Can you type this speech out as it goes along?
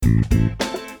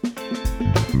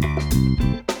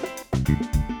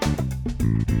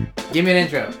Give me an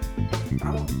intro.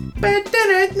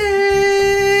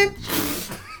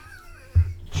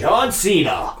 John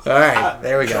Cena. All right,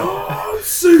 there we go. John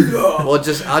Cena.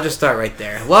 I'll just start right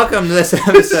there. Welcome to this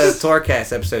episode of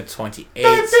Torcast, episode 28.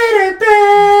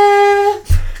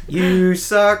 You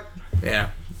suck. Yeah,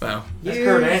 well, That's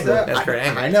Kurt Angle. that's Kurt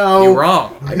Angle. I know. You're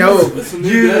wrong. I know. It's a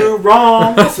new day. You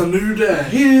wrong. It's a new day.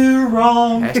 You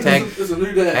wrong. Hashtag It's a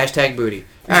new day. hashtag booty.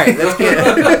 All right,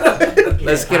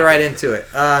 let's get right into it.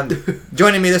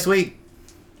 Joining me this week,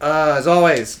 as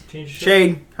always,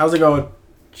 Shane, how's it going?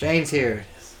 Shane's here.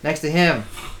 Next to him,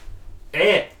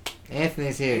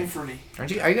 Anthony's here. Anthony.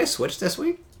 Are you guys switched this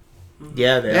week?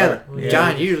 Yeah, they Yeah, are.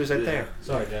 John usually right there.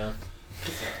 Sorry, John.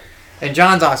 And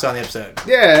John's also on the episode.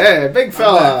 Yeah, big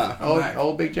fella.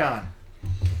 Old Big John.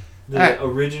 The Alright.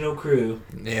 original crew.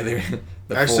 Yeah, they're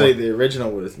the Actually, four. the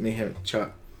original was me, him, and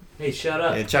Chuck. Hey, shut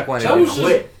up. Yeah, Chuck wanted That to was do just.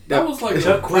 Quit. That was like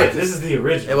Chuck a quit. practice. This is the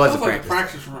original. It was That a was like a practice.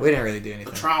 practice run. We didn't really do A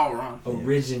anything. trial run.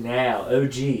 Original.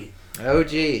 OG.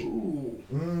 OG. Ooh.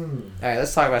 Alright,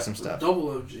 let's talk about some stuff. Double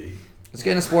OG. Let's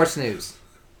get into sports news.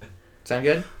 Sound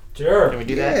good? Sure. Can we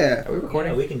do that? Yeah. Are we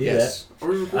recording? Yeah, we can do yes. Are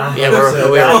we recording? Yeah, we're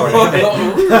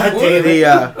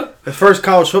recording. The first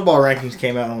college football rankings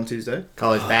came out on Tuesday.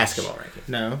 College basketball ranking.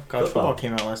 No, college Football. football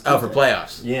came out last Tuesday. Oh, for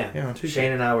playoffs. Yeah. Yeah, on Tuesday.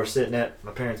 Shane and I were sitting at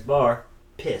my parents' bar,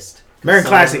 pissed. American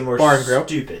Some of Classic them were Bar and Grill.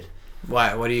 Stupid.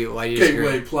 Why? Why do you disagree?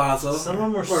 Gateway Plaza. Some of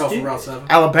them were Right off of stupid. Route 7.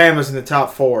 Alabama's in the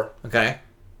top 4. Okay.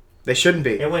 They shouldn't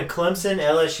be. It went Clemson,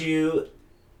 LSU,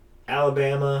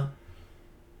 Alabama,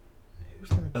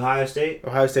 Ohio State.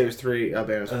 Ohio State was 3,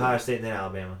 Alabama's 4. Ohio State and then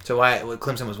Alabama. So why?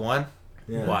 Clemson was 1?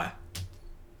 Yeah. Why?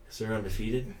 Because they're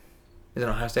undefeated. Isn't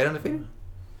Ohio State undefeated?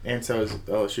 And so is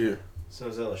LSU. So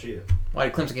is LSU. Why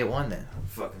did Clemson get 1 then? I don't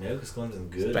fucking know because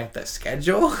Clemson's good. Strength that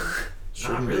schedule? Not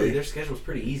Shouldn't really. be. Their schedule's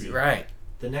pretty easy. Right.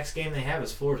 The next game they have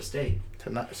is Florida State.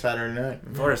 Tonight, Saturday night.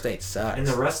 Florida State sucks. And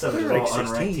the rest of it is They're all like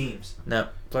unranked 16. teams. No,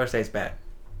 Florida State's bad.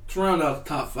 Let's round out the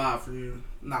top 5 for you.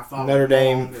 Not 5. Notre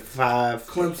Dame, wrong. 5.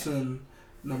 Clemson,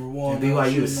 number 1. And BYU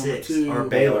LSU, was number 6. 2. Or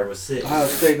Baylor was 6. Ohio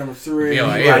State, number 3.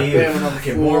 BYU. Alabama, number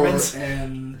Fucking 4. Mormons.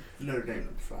 And Notre Dame,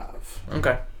 number 5.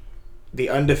 Okay. The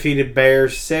undefeated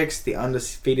Bears, 6. The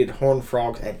undefeated Horned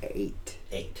Frogs at 8.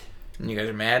 8. And you guys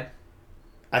are mad?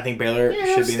 I think Baylor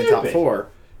Yeah, should be in the top stupid. 4.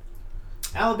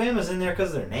 Alabama's in there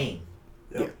because of their name.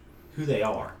 Yep. Who they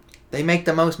are. They make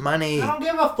the most money. I don't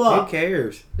give a Who fuck.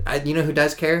 cares? You know who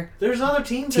does care? There's other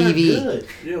teams TV. that are good.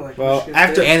 Yeah, like Well, Michigan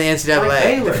after- State. And the NCAA. Like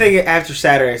Baylor. The thing is, after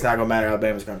Saturday, it's not going to matter.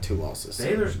 Alabama's going to have 2 losses. So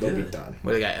Baylor's they'll be good. done.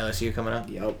 What, they got LSU coming up?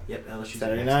 Yep. Yep, LSU.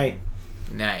 Saturday night,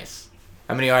 Nice.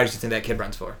 How many yards do you think that kid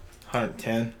runs for?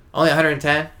 110. Only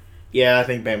 110? Yeah, I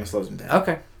think Bama slows them down.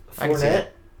 Okay. I can see Fournette.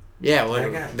 that. Yeah,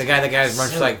 well, That the guy- guy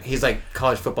runs so- like, he's like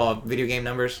college football video game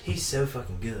numbers. He's so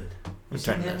fucking good. I'm You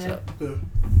turning seen this that up.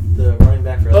 The running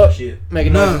back for LSU.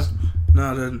 Making No. noises.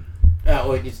 No, I didn't.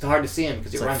 Well, it's hard to see him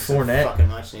because he It's like runs so Fournette. fucking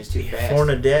much and he's too fast.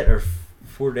 Fournette or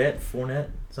Fournette,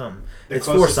 something. The It's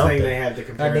for closest something. thing they have to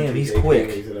compare Goddamn, him to he's is AP quick.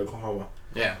 Leagues at Oklahoma.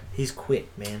 Yeah. He's quick,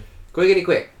 man. Quickity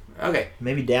quick. Okay.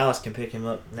 Maybe Dallas can pick him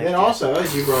up. And Next then year. also,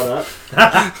 as you brought up,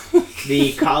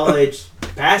 the college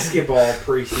basketball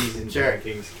preseason Sure.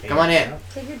 rankings came Come on in. out.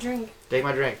 Take your drink. Take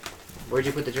my drink. Where'd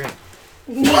you put the drink?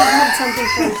 You need to have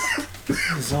something first.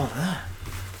 What is all that?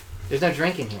 There's no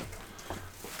drink in here.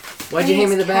 Why'd you hand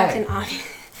me the bag?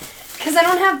 Because I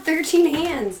don't have 13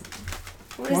 hands.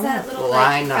 What is that little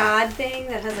Why like not? god thing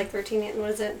that has like 13 hands? What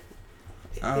is it?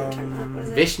 What are you talking about? What is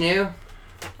it? Vishnu?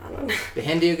 I don't know. The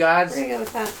Hindu gods? We're gonna go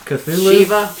with that. Cthulhu.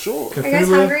 Shiva? Sure. Are you guys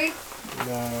hungry?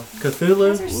 No. Cthulhu.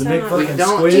 Those are The so big not- We fucking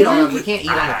don't squid. eat on. We can't eat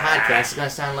on the podcast. It's gonna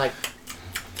sound like.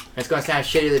 It's gonna sound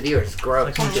shitty to the viewers. It's gross.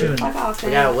 Like I'm chewing. Fuck off, We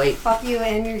then. gotta wait. Fuck you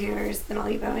and your viewers. Then I'll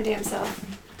eat by my damn self.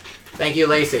 Thank you,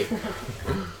 Lacey.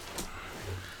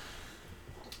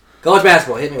 College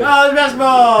basketball. Hit me with it. College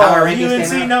basketball. Power rankings came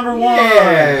UNC out? number 1.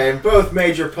 Yeah, in both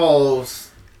major polls.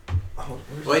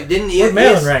 Wait, didn't Where'd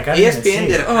Maryland rank? I didn't even ESPN see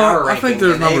did it. a power I ranking think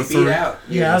they're and they number beat 3. out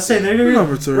Yeah, I'll say UNC. they're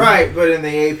Number 3. Right, but in the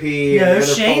AP Yeah, and the other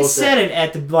Shane polls said it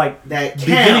at the that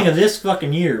beginning count. of this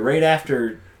fucking year, right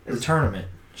after the tournament.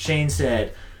 Shane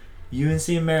said UNC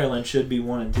and Maryland should be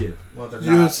 1 and 2. Well, they're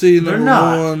not. UNC They're number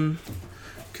not. 1.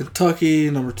 Kentucky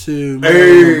number 2. Hey,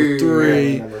 Maryland number 3.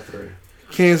 Maryland number 3.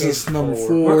 Kansas number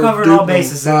 4. We're covering Duke all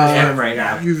bases in number this 5, room right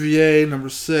now. UVA number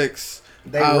 6.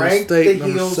 They Iowa ranked State, the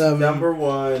number Heels 7. number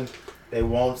 1. They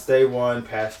won't stay 1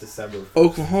 past December 1st.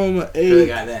 Oklahoma Who they 8.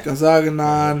 got then? Gonzaga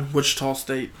 9. Wichita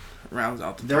State rounds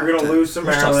out the They're top going to 10. lose to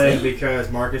Wichita Maryland State. because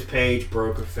Marcus Page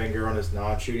broke a finger on his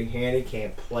non-shooting hand and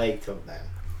can't play till then.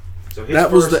 So his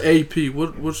That was first the AP.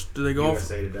 Which did they go off?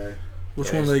 USA Today.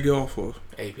 Which one do they go off of?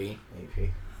 AP.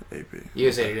 AP.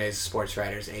 USA Today's sports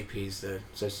writers. AP's the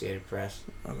Associated Press.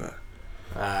 Okay.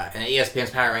 And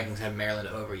ESPN's power rankings have Maryland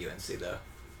over UNC though.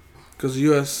 Because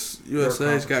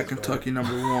USA's got conference is Kentucky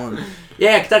 #1.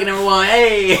 Yeah, Kentucky #1.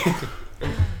 Hey.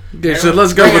 Okay, so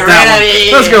let's go Bring with it that right one. up,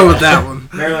 yeah. Let's go with that one.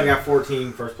 Maryland got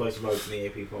 14 first place votes in the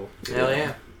AP poll. Hell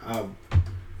yeah.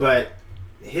 But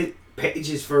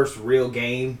Page's first real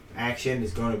game action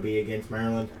is going to be against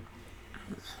Maryland.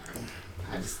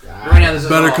 Right now, this is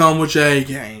Better all- come with your A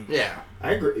game. Yeah.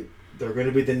 I agree. They're going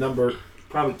to be the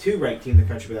probably 2 ranked team in the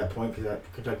country by that point because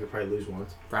Kentucky will probably lose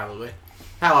once. Probably.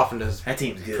 How often does That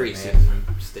team's good, preseason man.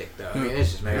 stick though? I mean,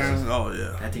 it's just Maryland. Oh,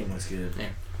 yeah. That team looks good.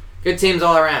 Good teams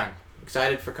all around.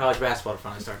 Excited for college basketball to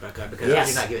finally start back up because I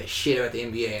Yes. do not give a shit about the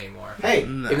NBA anymore. Hey,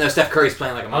 No. Even though Steph Curry's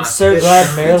playing like a I'm monster. so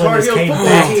glad Maryland Tar has Heel came football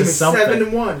back team to is something.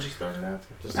 7-1. Just throwing it out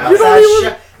there. Just You don't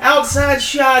even- Outside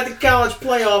shot at the college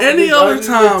playoff. Any and other under the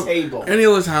time- table. Any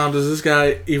other time does this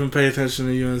guy even pay attention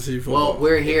to UNC football? Well,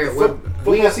 we're here.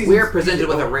 Football season's We're presented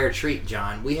with a over. rare treat,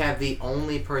 John. We have the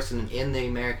only person in the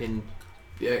American,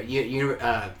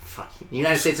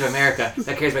 United States of America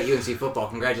that cares about UNC football.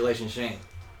 Congratulations, Shane.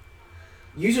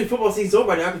 Usually football season's over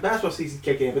by now because basketball season's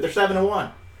kicking in, but they're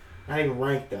 7-1. Not even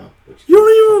ranked though. You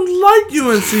don't even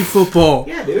like UNC football.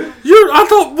 Yeah, dude. I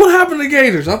thought, what happened to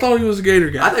Gators? I thought he was a Gator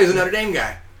I guy. thought he was a Notre Dame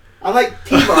guy. I like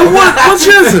Tebow. What's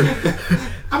his? It?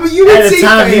 I'm a UNC At the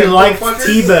time, fan, he liked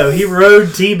motherfucker. Tebow. He rode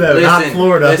Tebow, not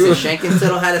Florida. Listen, Shankin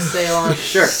Tittle had a sale on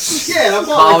shirts. Yeah, I'm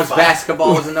College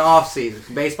basketball was in the off season.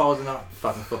 Baseball was in the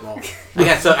fucking football. I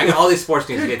got all these sports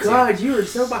news to Good get God, you are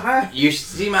so behind. to. You should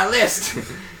see my list.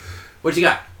 What you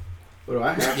got? What do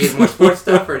I have? Do you have more sports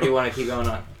stuff, or do you want to keep going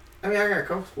on? I mean, I got a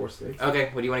couple sports things. Okay.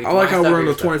 What do you want to get? I to like my how stuff we're or in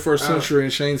your the stuff? 21st century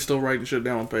and Shane's still writing shit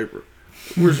down on paper.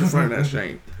 Where's your friend at,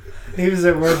 Shane? He was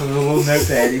at work with a little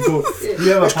notepad.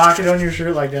 You have a pocket on your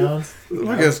shirt like Don's?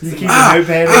 I guess. You keep a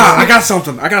notepad in I there? got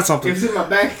something. I got something. It's in my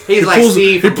back. He's like pulls-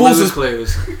 Steve he from pulls Blue's his-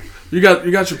 Clues. You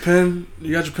got your pen.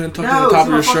 You got your pen tucked in the it's top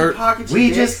in of my your fucking shirt. pocket, you We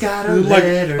dick. just got a Like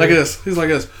letter. this. He's like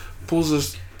this. Pulls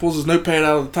his notepad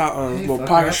out of the top Hey, little fucker,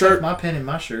 pocket I shirt. tucked my pen in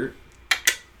my shirt.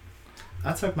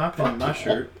 I tucked my pen in my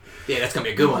shirt. Yeah, that's gonna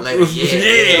be a good one later. Yeah.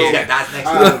 Yeah. He's got dots next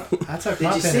to it. I tucked Did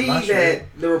my you pen in see my shirt.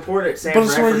 that the report at Sam But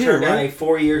it's right Bradford here, turned down right? a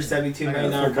 4-year, $72 I got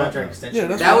million a full contract button. extension? Yeah,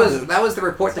 that's That was the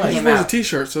report that He came wears a out.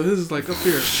 t-shirt, so his is like up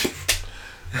here.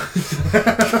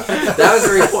 That was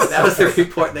the report. That was the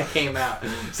report that came out.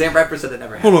 Sam Bradford said that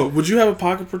never happened. Hold on. Would you have a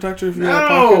pocket protector if you had a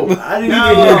No! pocket? I didn't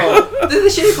even hear it.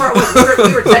 The shitty part was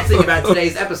we were texting about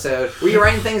today's episode. Were you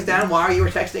writing things down while you were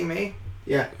texting me?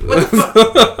 Yeah. What the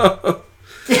fuck?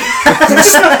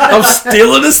 I'm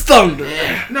stealing his thunder.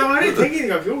 Yeah. No, I didn't take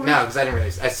anything off yours. No, because I didn't really.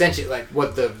 I sent you like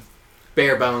what the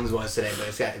bare bones was today, but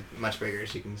it's got much bigger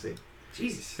as you can see.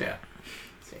 Jesus. Yeah.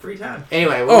 Free time.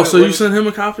 Anyway. Oh, so you sent him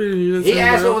a copy and you didn't He send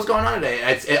asked him what was going on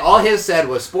today. All his said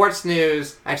was sports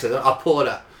news. Actually, I'll pull it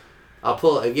up. I'll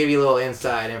give you a little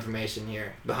inside information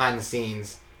here, behind the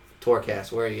scenes.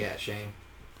 Tourcast, where are you at, Shane?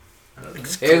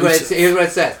 Here's what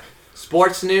it says.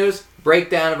 Sports news,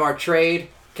 breakdown of our trade.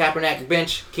 Kaepernick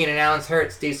bench, Keenan Allen's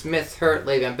hurt, Steve Smith's hurt,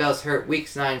 Le'Veon Bell's hurt, Week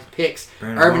 9 picks,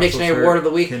 Brandon Urban Marshall's Dictionary hurt, Word of the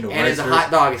Week, Kendall and is a Wright's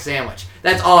hot dog a sandwich.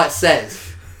 That's all it says.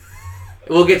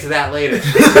 We'll get to that later.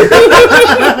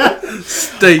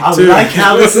 Stay I tuned. like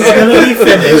how this is going to be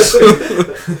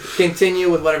finished.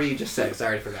 Continue with whatever you just said, 'cause I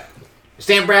already forgot.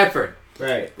 Sam Bradford.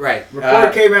 Right. Right.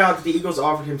 Report came out that the Eagles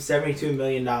offered him $72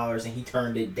 million and he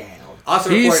turned it down. Also,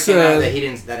 He report came out said-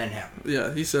 that that didn't happen.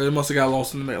 Yeah, he said it must have got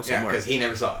lost in the mail Yeah, somewhere. because he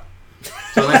never saw it.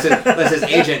 So unless his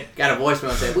agent got a voicemail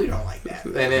and said, we don't like that.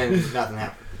 And then nothing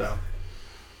happened. So,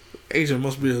 Agent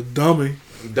must be a dummy.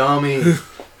 dummy.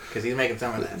 Because he's making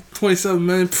some of that. 27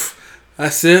 million. Pff,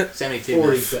 that's it. 72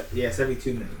 40, million. yeah, $72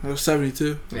 million. That was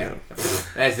 72. Yeah.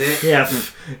 That's it. Yeah,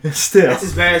 still. That's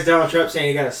as bad as Donald Trump saying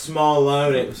he got a small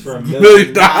loan. It was for $1 $1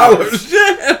 million. million.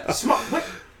 Yeah. Small, what?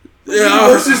 Yeah.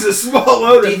 Versus a small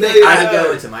loan. Do you of think $1 I million. could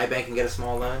go into my bank and get a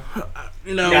small loan?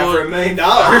 You know Not for what? $1 million.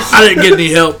 I didn't get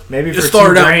any help. Maybe It for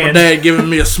started out with my $2,000. dad giving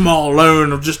me a small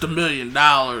loan of just $1 million.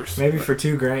 Maybe for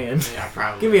 $2,000. Yeah,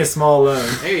 probably. Give me a small loan.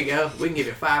 There you go. We can give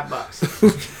you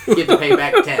 $5. You have to pay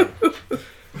back 10.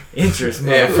 Interest,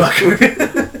 Yeah.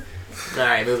 motherfucker. All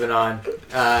right, moving on. You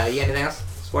got anything else?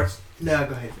 Sports? No,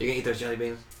 go ahead. You gonna eat those jelly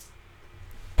beans?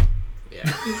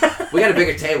 Yeah. We got a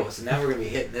bigger table, so now we're gonna be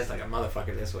hitting this like a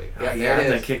motherfucker this week. Yeah, there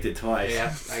it I is. kicked it twice.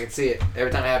 Yeah, I can see it.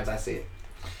 Every time it happens, I see it.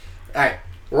 All right,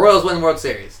 Royals win the World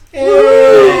Series.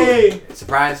 Hey!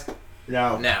 Surprised?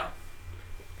 No. No.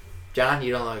 John,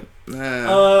 you don't look.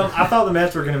 Nah. I thought the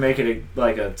Mets were going to make it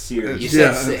a series. You said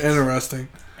yeah, 6. interesting.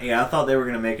 Yeah, I thought they were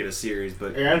going to make it a series,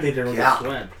 but I don't think they're going to Yeah.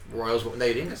 sweat. Royals,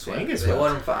 they didn't get swept. They didn't get They swept.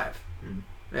 won them 5.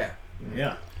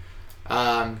 Yeah.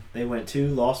 They went 2,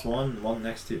 lost 1, won the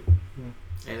next 2.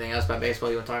 Anything else about baseball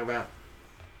you want to talk about?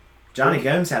 Johnny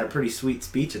Gomes had a pretty sweet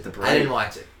speech at the parade. I didn't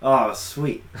watch it. Oh, it was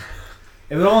sweet.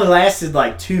 It only lasted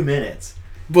like 2 minutes.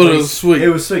 But it was sweet. It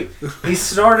was sweet. He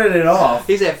started it off.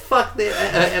 He said, fuck the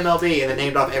MLB, and then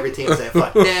named off every team and said,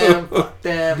 fuck them, fuck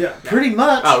them. Yeah, pretty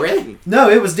much. Oh, really? No,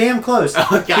 it was damn close.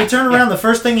 Oh, God. He turned around. The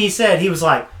first thing he said, he was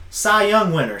like, Cy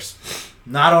Young winners.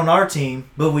 Not on our team,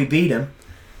 but we beat him.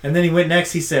 And then he went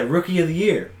next. He said, Rookie of the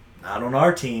Year. Not on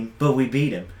our team, but we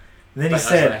beat him. And then he But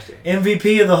said, last year.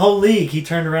 MVP of the whole league. He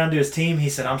turned around to his team. He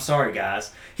said, I'm sorry,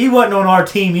 guys. He wasn't on our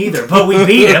team either, but we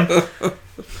beat him.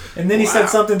 And then he said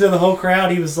something to the whole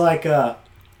crowd. He was like,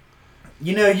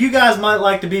 you guys might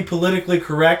like to be politically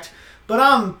correct, but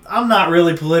I'm not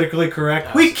really politically correct.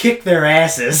 No. We kicked their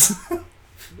asses.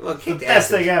 Well, kick the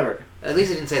Best ass. thing ever. At least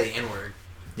he didn't say the N-word.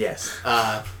 Yes.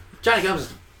 Johnny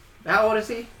Gomes, how old is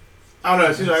he? I don't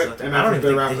know. It seems like I don't been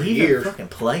even around think, for did he even years. fucking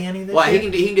play any this Well, he year?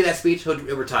 can do that speech. He'll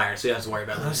retire, so he doesn't have to worry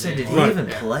about I it. said, did he Right. even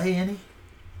Yeah. play any?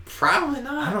 Probably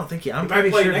not. I don't think he. I'm He might pretty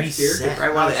play sure next he's year. set.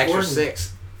 Probably one of the extra Gordon.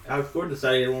 6. Alex Gordon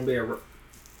decided he didn't want to be a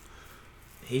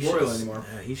He Royal should anymore.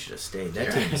 he should have stayed.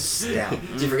 That team is stout.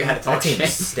 Did you forget how to That talk team shit?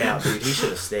 is stout, dude. He should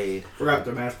have stayed. Forgot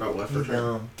the mascot was for sure.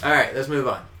 No. All right, let's move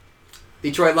on.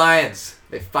 Detroit Lions.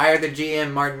 They fired their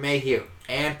GM, Martin Mayhew,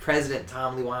 and president,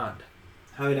 Tom Lewand.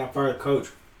 How did not fire the coach,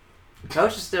 The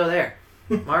coach is still there.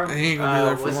 Marvin, He ain't gonna be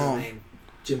there for what's long. his name?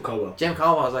 Jim Caldwell? Jim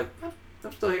Caldwell was like, "Oh,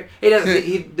 I'm still here.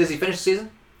 Does he finish the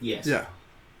season? Yes. Yeah.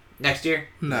 Next year?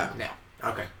 No. No.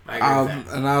 Okay. I agree with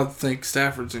that. And I think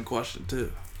Stafford's in question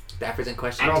too. Stafford's in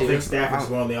question I don't too. think Stafford's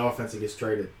one on the offense that gets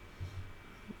traded.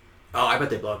 Oh, I bet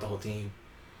they blow up the whole team.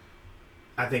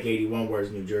 I think 81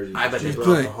 wears New Jersey. I bet they You blow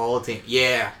up think? the whole team.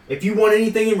 Yeah. If you want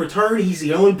anything in return, he's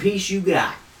the only piece you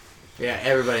got. Yeah,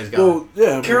 everybody's gone. Well,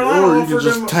 yeah. but- Carolina or you could offered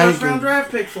just him a tank first round and-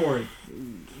 draft pick for him.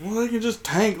 Well, they can just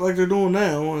tank like they're doing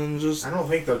now and just I don't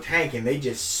think they're tanking. They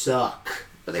just suck.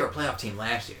 But they were a playoff team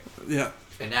last year. yeah.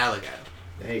 And now look at them.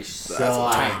 They Look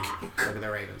suck. at the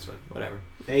Ravens, but whatever.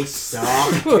 They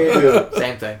suck too.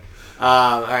 Same thing.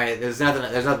 All right, there's nothing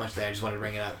much there. I just wanted to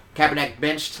bring it up. Kaepernick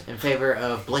benched in favor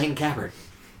of Blaine Gabbert.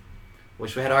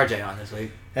 Wish we had RJ on this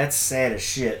week. That's sad as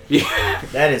shit. Yeah.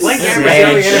 That is Blake sad Gabbert's the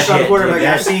only as NFL shit. quarterback dude.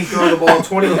 I've seen throw the ball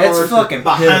 20 That's yards fucking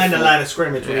behind the pitiful. line of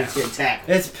scrimmage when Yeah. he's getting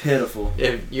tackled. It's pitiful.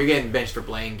 If you're getting benched for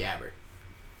Blaine Gabbert.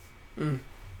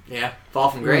 Yeah. Fall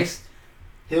from grace.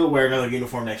 He'll wear another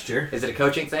uniform next year. Is it a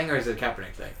coaching thing or is it a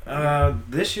Kaepernick thing?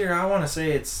 This year I want to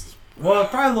say it's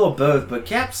probably a little both, but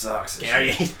Cap sucks. this Yeah,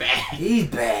 year. he's bad. He's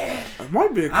bad. It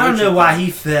might be a I don't know coaching why thing.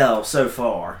 he fell so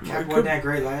far. Cap It wasn't could- that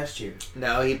great last year.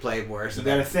 No, he played worse. You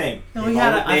got to think. No, they've he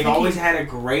had a- always, I they've think always he- had a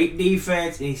great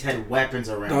defense, and he's had weapons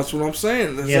around. That's what I'm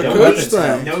saying. That's Yeah, a the coach weapons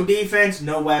thing. No defense,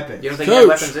 no weapons. You don't think he had Coach.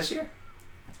 weapons this year?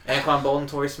 Anquan Bolden,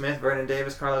 Torrey Smith, Vernon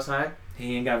Davis, Carlos Hyde?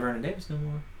 He ain't got Vernon Davis no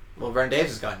more. Well, Vernon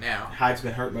Davis is gone now. Hyde's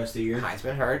been hurt most of the year, Hyde's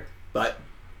been hurt. But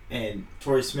and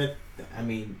Torrey Smith. I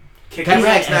mean,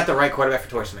 Kaepernick's not the right quarterback for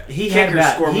Torrey Smith. He had kickers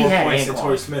about, score he more had points than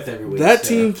Torrey Anquan. Smith every week. That so.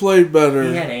 team played better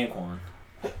He had Anquan.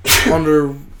 under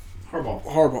Harbaugh.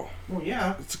 Harbaugh. Well,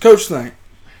 yeah. It's a coach thing.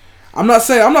 I'm not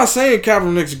saying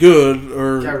Kaepernick's good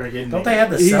or Kaepernick didn't Don't make they it. have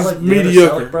the He's Selleck,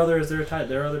 mediocre. Selleck brother as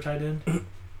their other tight end?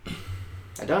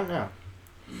 I don't know.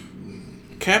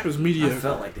 Cap is I mediocre.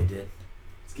 felt like they did.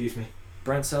 Excuse me.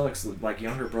 Brent Selleck's like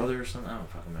younger brother or something. I don't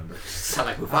fucking remember. Sound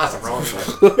like Mufasa wrong.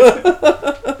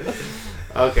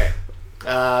 Okay.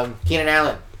 Keenan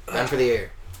Allen, done for the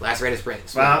year. Last rated sprint.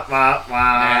 He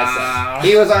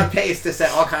was on pace to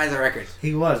set all kinds of records.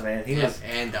 He was, man. He was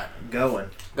And done. going.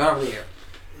 Gone for the year.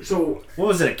 So, What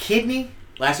was it? A kidney?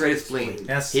 Last rated spleen.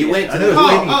 That's He went I to know the it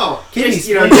was kidney. Kidney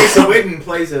Jason, spleen. Jason Witten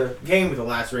plays a game with the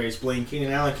last race spleen.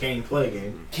 Keenan Allen can't even play a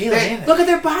game. Caleb Hammond. Look at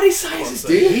their body sizes,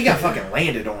 dude. He got fucking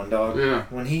landed on, dog. Yeah.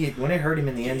 When it hurt him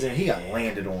in the end zone, he got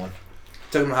landed on.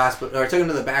 Took him to the hospital, or took him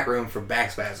to the back room for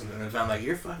back spasms, and they found like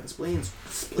your fucking spleen's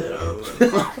split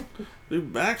open.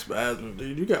 Dude, back spasm,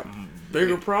 dude. You got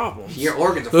bigger problems. Your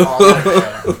organs are falling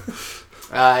out of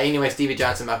each other. Anyway, Stevie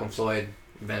Johnson, Malcolm Floyd,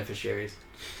 beneficiaries.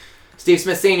 Steve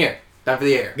Smith Sr., done for the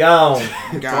year. Gone.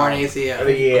 Torn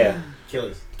ACL. Yeah.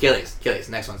 Achilles.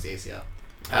 Next one's the ACL.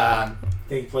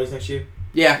 Think he plays next year?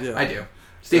 Yeah, Yeah. I do.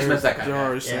 Steve Smith's that guy.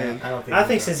 Jari now. saying. I don't think. I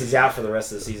think since he's out for the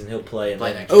rest of the season, he'll play.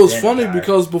 Play next It was then funny retire.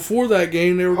 because before that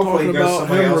game they were Hopefully talking he goes about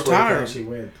somewhere him else where he can retiring. actually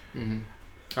win. Mm-hmm.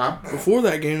 Huh? Before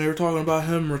that game they were talking about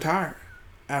him retiring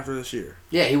after this year.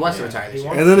 Yeah, he wants to retire this He year.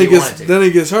 wants And then he wanted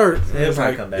to. gets hurt. And He'll it's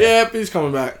probably like, come back. yep, he's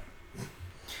coming back.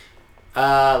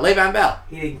 Le'Veon Bell,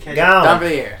 He didn't catch Gone. done for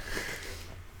the year.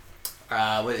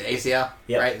 What is it, ACL?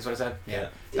 Yep. Right, that's what I said? Yeah.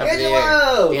 Done for the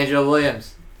year. D'Angelo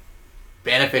Williams.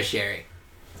 beneficiary.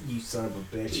 You son of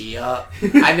a bitch. Yup.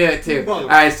 I knew it too.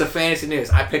 Alright, so fantasy news.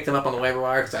 I picked him up on the waiver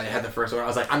wire because I had the first order. I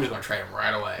was like, I'm just going to trade him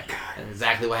right away. And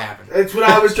exactly what happened. That's what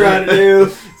I was trying to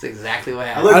do. It's exactly what I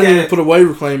happened. looked I at didn't even it. put a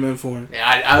waiver claim in for him. Yeah,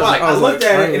 I was like, I looked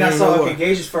at it and I ain't saw, no okay, way.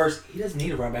 Gage is first. He doesn't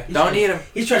need a running back. He's don't trying- need him.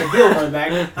 He's trying to build a running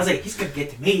back. I was like, he's going to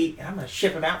get to me, and I'm going to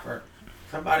ship him out for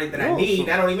somebody that I need.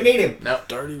 I don't even need him. Nope.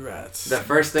 Dirty rats. The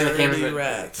first thing that came Dirty in,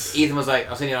 rats. Ethan was like,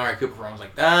 I'll send you Amari Cooper for him. I was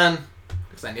like, done.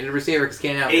 Because I needed a receiver because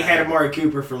Keenan Allen. He had Amari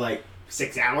Cooper for like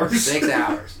 6 hours. 6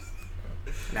 hours.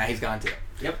 Now he's gone too.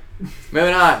 Yep.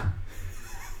 Moving on.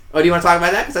 Oh, do you want to talk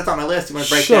about that? Because that's on my list. You want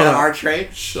to break Shut down up. our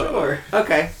trade? Sure.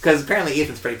 Okay. Because apparently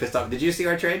Ethan's pretty pissed off. Did you see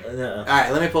our trade? No. All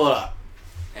right, let me pull it up.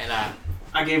 And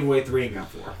I gave away 3 and got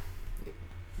 4.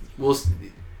 we'll.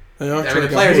 Hey, our, I mean, trade the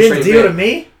got, players You are didn't pretty deal big. to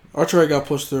me? our trade got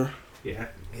pushed through. Yeah.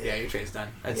 Yeah, your trade's done.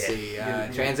 Let's Yeah. see.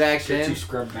 Yeah. Transaction. 2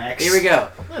 scrub backs. Here we go.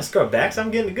 Nah, scrub backs.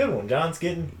 I'm getting a good one. John's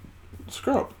getting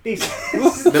Scrub. decent.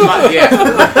 Yeah.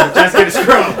 Just get a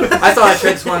scrub. I saw that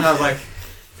trade this morning and I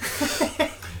was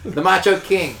like, the Macho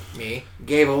King, me,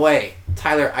 gave away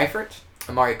Tyler Eifert,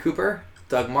 Amari Cooper,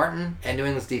 Doug Martin, and New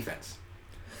England's defense.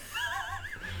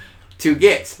 To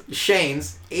get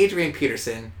Shane's Adrian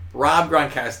Peterson, Rob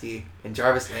Gronkowski, and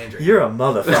Jarvis Landry. You're a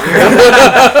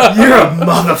motherfucker. You're a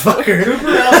motherfucker. Cooper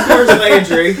outscores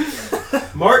Landry.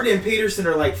 Martin and Peterson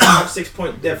are like 5-6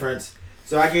 point difference.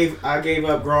 So I gave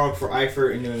up Gronk for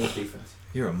Eifert and New England's defense.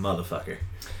 You're a motherfucker.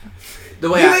 The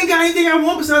way You I, ain't got anything I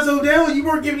want besides Odell, and you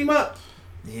weren't giving him up.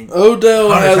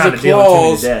 Odell Hunter has trying a to deal with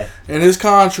clause too today. in his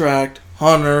contract,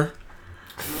 Hunter,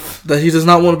 that he does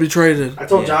not want to be traded. I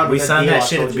told John we with signed deal that I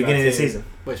shit at told the you beginning of about the too. season.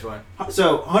 which one?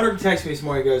 So Hunter texted me this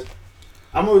morning. He goes,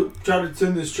 "I'm gonna try to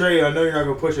send this trade. I know you're not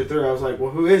gonna push it through." I was like, "Well,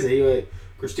 who is it?" He like,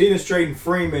 "Christina's trading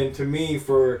Freeman to me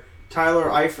for Tyler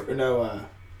Eifert,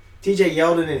 T.J.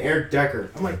 Yeldon and Eric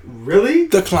Decker." I'm like, "Really?"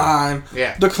 Decline.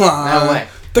 Yeah. Decline. No way.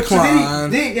 So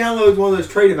Decline. then he downloads one of those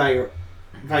trade evaluator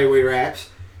apps,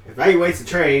 evaluates the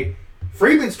trade.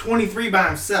 Freeman's 23 by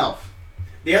himself.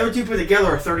 The other two put together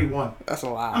are 31. That's a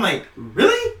lie. I'm like,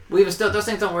 really? Well, even still, those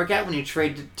things don't work out when you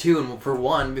trade 2 and for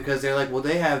 1 because they're like, well,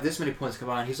 they have this many points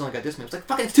combined. He's only got this many. It's like,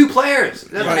 fucking, it's 2 players.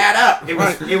 It doesn't Right. add up.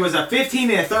 It was a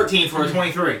 15 and a 13 for a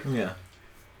 23. Yeah.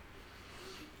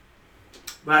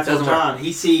 But I told Doesn't work.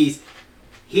 John,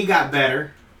 he got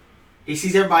better. He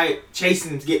sees everybody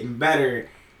chasing him's getting better,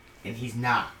 and he's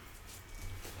not.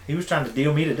 He was trying to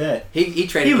deal me today. He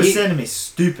traded. He was sending me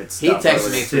stupid He stuff.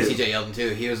 texted me too. for TJ Yeldon too.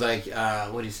 He was like,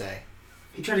 what did he say?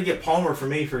 He tried to get Palmer for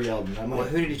me for Yeldon. I'm Well, like,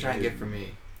 who did he try and get for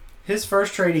me? His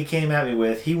first trade he came at me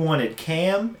with, he wanted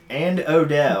Cam and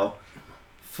Odell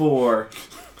for.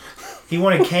 He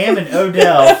wanted Cam and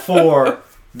Odell for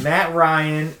Matt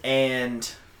Ryan and.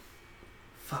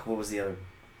 Fuck, what was the other?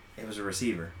 It was a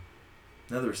receiver.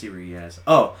 Another receiver he has.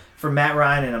 Oh, for Matt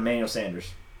Ryan and Emmanuel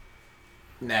Sanders.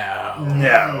 No.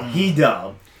 No, he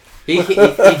dumb. He came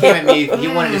at me. He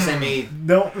wanted to send me.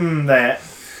 Don't that.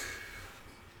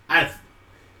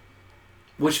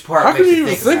 Which part How makes can you you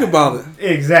even think think about it?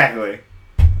 Exactly.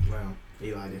 well,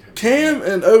 Eli did have Cam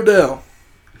and Odell.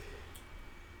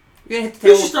 You're gonna hit the Who's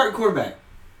your table. starting quarterback?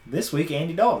 This week,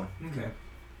 Andy Dalton. Okay.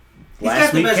 He's Last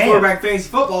got the week, best Cam. quarterback in fantasy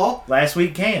football. Last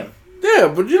week, Cam.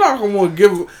 Yeah, but you're not going to want to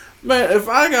give... Man, if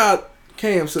I got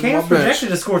Cam sitting Cam's on my bench... projected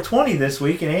to score 20 this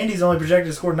week, and Andy's only projected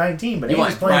to score 19, but You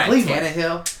Andy's want playing Ryan Cleveland.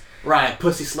 Tannehill? Ryan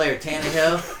Pussy Slayer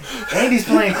Tannehill? Andy's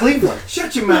playing Cleveland.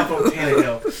 Shut your mouth on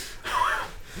Tannehill.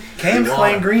 Cam's You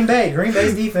playing are. Green Bay. Green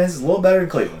Bay's defense is a little better than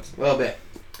Cleveland's. A little bit.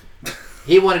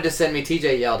 He wanted to send me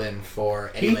TJ Yeldon for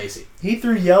Eddie He- Lacy. He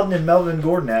threw Yeldon and Melvin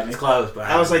Gordon at me. It's close, but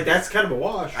I was like, that's kind of a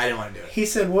wash. I didn't want to do it. He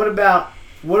said, "What about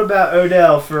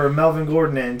Odell for Melvin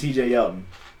Gordon and T.J. Yeldon?"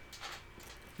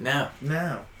 No.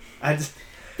 No, I just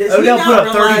Does Odell he put not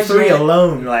up realize 33 yet-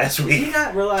 alone last Does he week.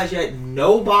 not realize yet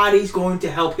nobody's going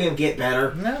to help him get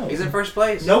better? No, He's in first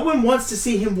place. No one wants to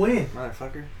see him win.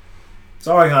 Motherfucker.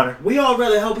 Sorry, Hunter. We all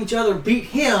rather help each other beat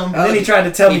him. And then he tried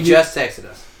to tell me. He just texted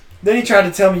us. Then he tried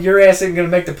to tell me your ass isn't going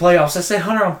to make the playoffs. I said,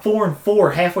 Hunter, I'm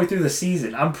 4-4 halfway through the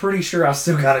season. I'm pretty sure I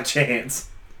still got a chance.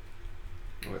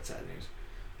 What's that news?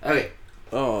 Okay.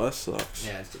 Oh, that sucks.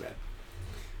 Yeah, it's too bad.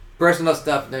 Personal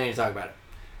stuff, don't need to talk about it.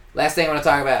 Last thing I want to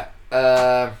talk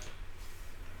about.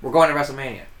 We're going to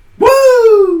WrestleMania.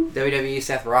 Woo! WWE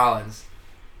Seth Rollins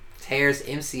tears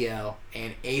MCL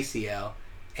and ACL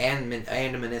and a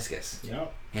meniscus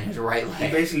Yep. in his right He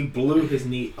leg. basically blew his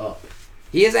knee up.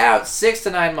 He is out 6 to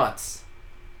 9 months.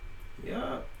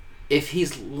 Yeah. If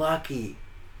he's lucky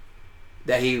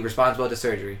that he responds well to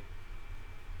surgery,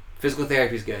 physical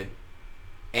therapy's good,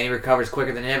 and he recovers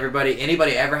quicker than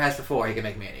anybody ever has before, he can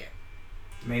make Mania.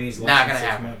 I mean, he's Not less than gonna 6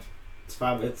 happen.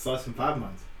 months. It's less than 5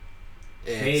 months.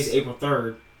 Mania's April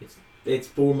 3rd. It's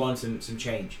 4 months and some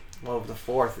change. Well, the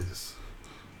 4th is.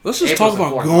 Let's just April's talk the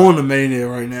about fourth going to Mania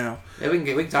right now. Yeah, we can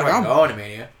talk Like, about going to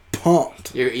Mania.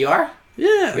 Pumped. You are?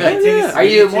 Yeah. Good. Yeah. Are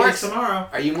you more tomorrow?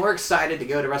 Are you more excited to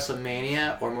go to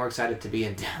WrestleMania or more excited to be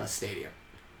in Dallas Stadium?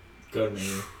 Go to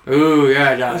Mania. Ooh,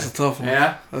 yeah, John. That's a tough one.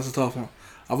 Yeah. That's a tough one.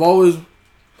 I've always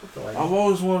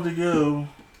wanted to go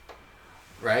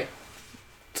Right.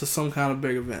 to some kind of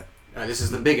big event. This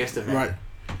is the biggest event. Right.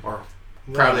 Or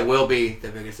probably will be the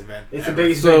biggest event. It's ever. the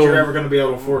biggest So- event you're ever going to be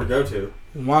able to afford to go to.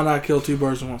 Why not kill two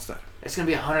birds in one stone? It's gonna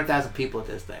be 100,000 people at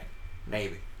this thing,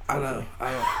 maybe. I know.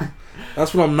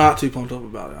 That's what I'm not too pumped up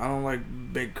about it. I don't like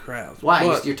big crowds. Why?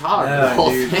 But You're taller than No, the whole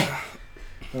dude. thing.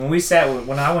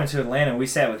 When I went to Atlanta, we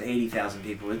sat with 80,000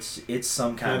 people. It's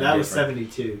some kind No, of that was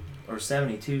different. 72. Or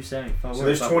 72, 75. So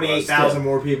there's whatever it was. 28,000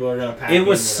 more people are going to pack It in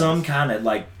was with some us. kind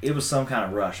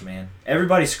of rush, man.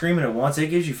 Everybody screaming at once. It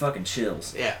gives you fucking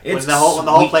chills. Yeah. It's When the whole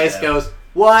sweet, place though. goes,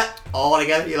 what? All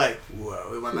together, you're like, whoa.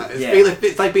 Yeah.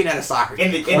 It's like being at a soccer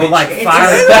game. Or like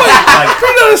fire,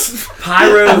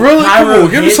 pyro, Really? Come pyro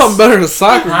on, give me hits, something better than a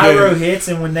soccer pyro game. hits,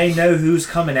 and when they know who's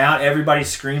coming out, everybody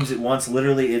screams at once.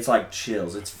 Literally, it's like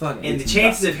chills. It's fucking. And the it's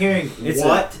chances nuts. of hearing It's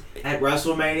what at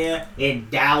WrestleMania in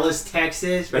Dallas,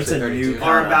 Texas, It's a 32. new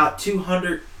are kinda- about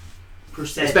 200%.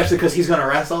 Especially because he's gonna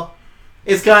wrestle.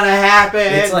 It's gonna happen.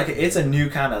 It's a new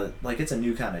kind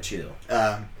of chill.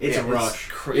 It's a rush.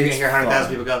 You're gonna hear 100,000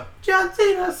 people go, John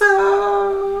Cena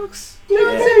sucks. John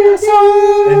Yeah. Cena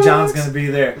sucks. And John's gonna be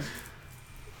there.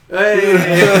 Hey.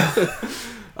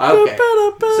 Okay.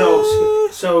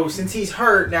 So since he's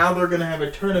hurt, now they're gonna have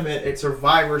a tournament at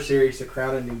Survivor Series to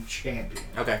crown a new champion.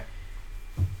 Okay.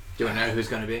 Do you know who's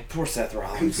gonna be? Poor Seth Who's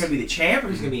Rollins. gonna be the champ or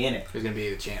who's gonna be in it? Who's gonna be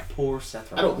the champ? Poor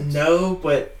Seth I Rollins. don't know,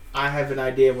 but I have an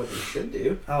idea of what they should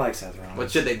do. I like Seth Rollins.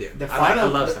 What should they do? The I final,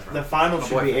 love the, Seth the Rollins. final My should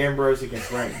be boyfriend. Ambrose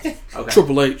against Reigns. Okay.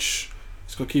 Triple H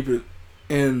is going to keep it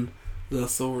in the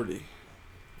authority.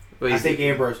 Well, I he's- think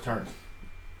Ambrose turns.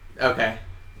 Okay.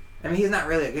 I mean, he's not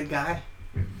really a good guy.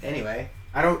 Anyway,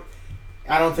 I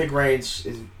don't think Reigns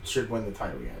should win the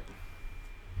title yet.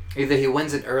 either he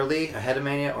wins it early ahead of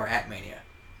Mania or at Mania.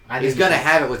 I He's think gonna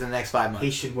have it within the next 5 months.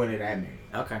 He should win it at Mania.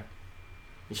 Okay.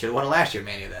 He should have won it last year,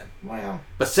 Mania, then. Wow.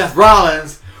 But Seth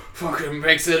Rollins fucking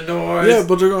makes a noise. Yeah,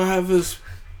 but they're going to have this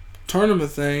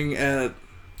tournament thing at...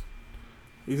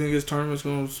 You think his tournament's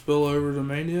going to spill over to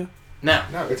Mania? No.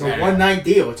 No, it's Yeah. a one-night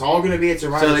deal. It's all going to be at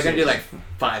Survivor So they're gonna do Series. like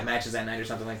 5 matches that night or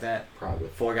something like that. Probably.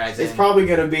 4 guys It's in. probably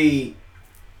going to be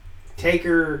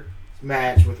Taker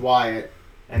match with Wyatt,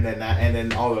 and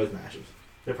then all those matches.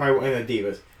 There probably and the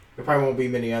Divas. There probably won't be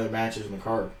many other matches in the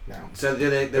card now. So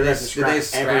did they They're gonna have to scrap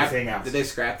everything else. Did they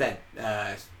scrap that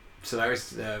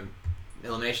Survivor's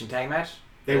elimination tag match?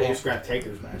 They won't scrap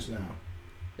Taker's match now.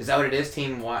 Is that what it is?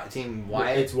 Team Wyatt?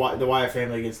 It's the Wyatt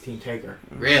family against Team Taker.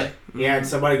 Really? Yeah, and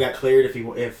somebody got cleared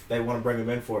if they want to bring him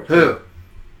in for it. Who?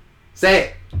 Say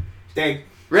it. Sting.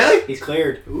 Really? He's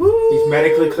cleared. Ooh. He's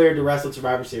medically cleared to wrestle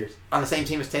Survivor Series. On the same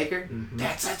team as Taker? Mhm.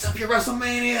 That sets up your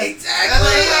WrestleMania.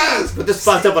 Exactly. But this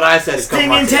fucked up what I said. a couple Sting and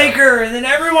months ago. Taker, and then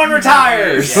everyone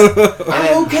retires. Yeah. And then-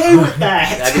 I'm okay with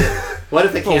that. That'd be- what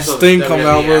if they cancel Sting the come WWE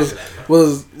out after with that?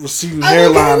 was receding I'm okay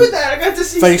hairline, with that. I got to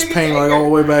see face Sting and paint like Taker. all the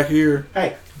way back here.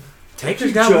 Hey,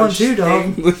 Taker's got one too,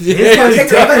 dog. Yeah.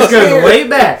 Taker's goes way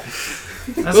back.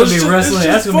 That's gonna It's be just- wrestling. it's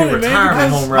That's just gonna be funny, man, retirement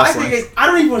because home my wrestling. thing is, I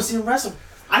don't even want to see him wrestle.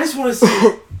 I just want to see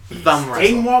Thumb Sting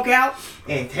wrestle. walk out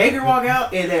and Taker walk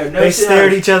out, and they're no They stare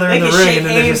at each other They in the can ring, shake and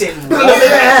then they hands just. and roll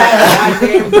that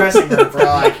goddamn dressing room for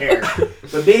all I care.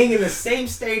 But being in the same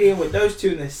stadium with those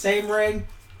two in the same ring,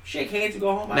 shake hands and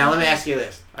go home. Now let me ask you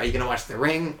this: are you gonna watch the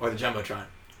ring or the jumbotron?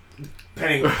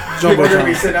 Penny, we're gonna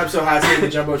be sitting up so high seeing the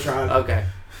jumbotron. Okay.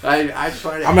 I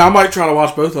tried it. I mean, I might try to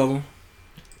watch both of them.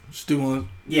 Just do one.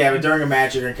 Yeah, but during a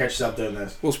match, you're gonna catch yourself doing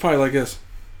this. Well, it's probably like this.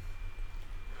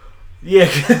 Yeah,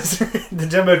 because the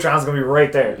jumbotron's gonna be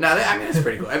right there. No, I mean it's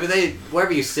pretty cool. I mean,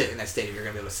 wherever you sit in that stadium, you're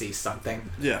gonna be able to see something.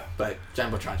 Yeah. But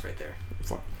jumbotron's right there.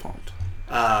 Fucking pumped.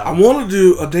 I Um, want to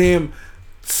do a damn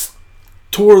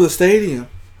tour of the stadium.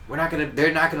 they're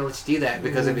not gonna let you do that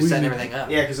because they'll be setting everything up.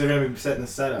 Yeah, because they're gonna be setting the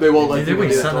setup. They won't let Dude, they're people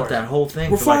gonna do set that up that whole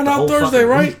thing. We're for like flying the out whole Thursday, fucking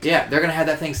right? week. Yeah, they're gonna have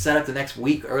that thing set up the next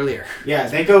week earlier. Yeah,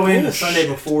 they go in Oh, the Sunday shit.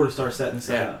 before to start setting the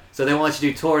setup. So they won't let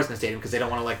you do tours in the stadium because they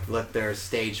don't want to let their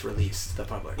stage release to the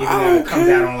public. Even though it comes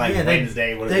out on like Yeah, they-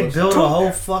 Wednesday. What it They looks built like. a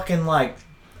whole fucking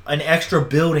an extra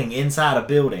building inside a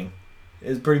building.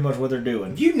 Is pretty much what they're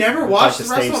doing. You never Like watched the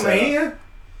stage WrestleMania?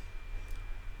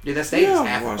 Dude, that stage is I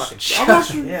half a watched, fucking I shot.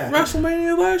 watched Yeah.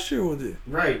 WrestleMania last year with you.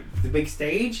 Right, the big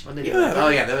stage. What did they Yeah. do? Oh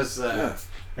yeah, that was Yeah.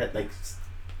 That like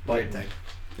weird thing.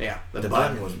 Yeah, The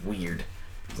button was weird.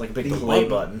 It's like a big The play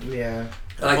button. button. Yeah.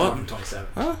 I like the one Button. from 27.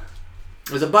 Huh?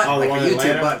 It was a button, Oh, the like one a in YouTube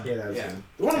Atlanta? button. Yeah, that was Yeah. good.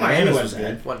 The one in Miami's Miami was was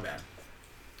good. Wasn't bad.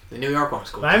 The New York one was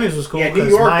cool. Miami's was cool Yeah, New because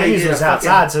York, they Miami's did a was fucking-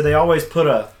 outside, so they always put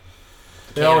a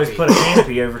Canopy.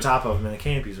 canopy over top of them, and the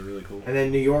canopies are really cool. And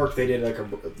then New York, they did like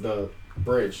the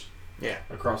bridge. Yeah.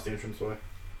 Across the entranceway.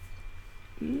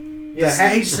 The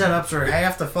stage setups are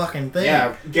half the fucking thing.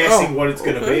 Yeah, guessing Oh, what it's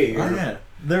gonna okay. be. Yeah.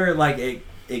 They're like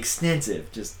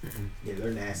extensive, just Yeah,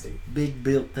 they're nasty. big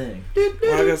built thing.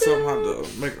 Well, I got something I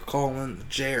have to make a call in to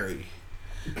Jerry.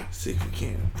 See if we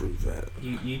can improve that.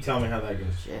 You tell me how that goes.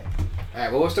 Shit. All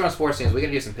right, well, we'll start on sports news. We're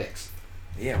going to do some picks.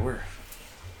 Yeah, we're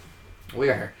We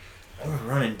are.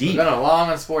 running We're deep. going long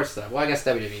on sports stuff. Well, I guess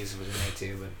WWE's was in there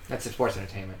too, but that's sports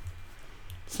entertainment.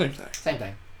 Same thing. Same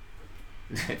thing.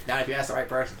 Not if you ask the right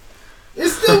person.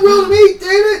 It's still real meat, damn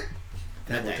it!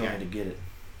 Not They that told guy. me to get it.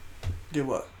 Get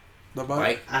what? The bike?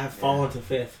 Right? I have fallen to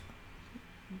 5th.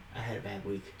 I had a bad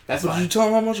week. That's But did fine. you tell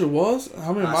him how much it was?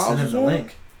 How many I miles sent him was the it?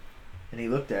 link, and he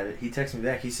looked at it. He texted me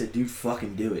back. He said, "Dude,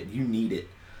 fucking do it. You need it."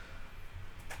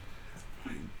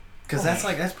 Because that's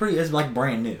like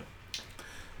brand new. Do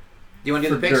you want to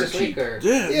do For the picks dirt this week? cheap. Or?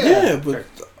 Yeah, Yeah. yeah, but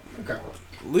Okay.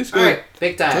 at least All go right,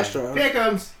 big time. test drive. Here it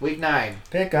comes. Week 9.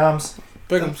 Pick'ems.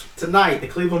 Pick 'em. Tonight, the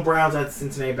Cleveland Browns at the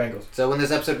Cincinnati Bengals. So when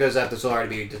this episode goes up, this will already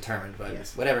be determined, but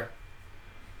Yes. whatever.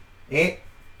 Eh,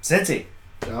 Cincy,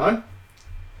 John?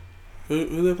 Who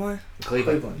they playing?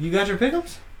 Cleveland. you got your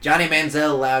pick'ems? Johnny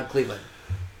Manziel allowed Cleveland.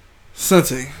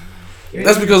 Cincy.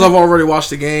 That's because I've already watched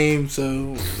the game, so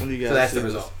when you guys So that's see the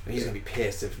this- result. He's going to be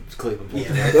pissed if it's Cleveland pulls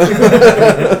Yeah. it.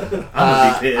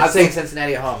 I'm gonna be pissed. I'm taking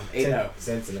Cincinnati at home. 8-0.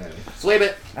 Cincinnati. Sweep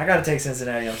it. I gotta take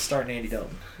Cincinnati. I'm starting Andy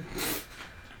Dalton.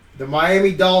 The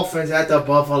Miami Dolphins at the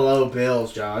Buffalo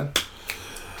Bills, John.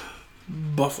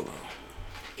 Buffalo.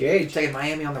 Gage. Taking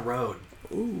Miami on the road.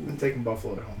 Ooh. I'm taking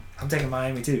Buffalo at home. I'm taking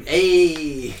Miami too.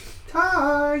 Hey.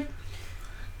 Tie.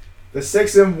 The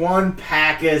 6-1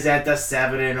 Packers at the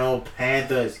 7-0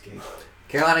 Panthers. Gage.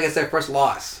 Carolina gets their first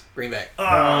loss. Green Bay.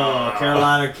 Oh,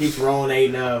 Carolina keeps rolling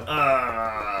 8-0.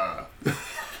 I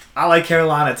like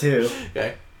Carolina too.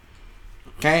 Okay.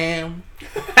 Cam.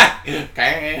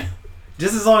 Okay.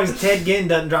 Just as long as Ted Ginn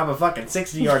doesn't drop a fucking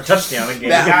 60-yard touchdown again.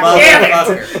 That God damn it!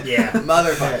 motherfucker. Yeah,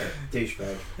 Motherfucker.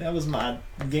 Douchebag. that was my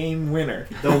game winner.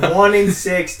 The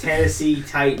 1-6 Tennessee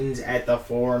Titans at the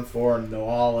 4-4 New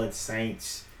Orleans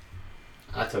Saints.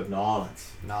 I took New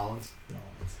Orleans. Nolans. New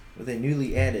Orleans. With a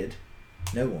newly added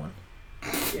no one.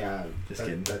 Yeah, Just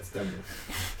kidding. That's Denver.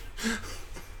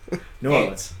 New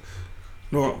Orleans.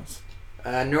 New Orleans.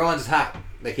 New Orleans is hot.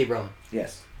 They keep rolling.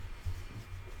 Yes.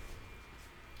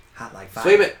 Hot like fire.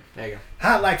 Sweep it. There you go.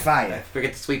 Hot like fire.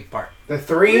 Forget the sweep part. The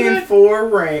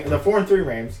 3-4 Rams. The 4-3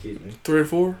 Rams. Excuse me. 3 or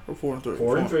 4 or 4 and 3?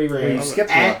 4-3 You Rams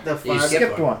skipped at one. the You 5. skipped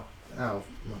Skipped one. Oh.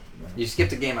 You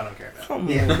skipped a game I don't care about. Come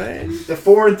Yeah. on, man. The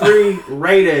 4-3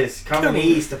 Raiders coming Come on.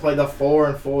 east to play the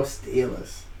 4-4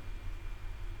 Steelers.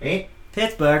 Eh?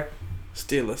 Pittsburgh.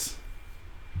 Steelers.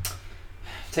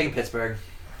 Taking Pittsburgh.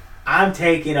 I'm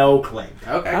taking Oakland.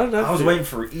 Okay. How did that I was feel? waiting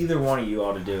for either one of you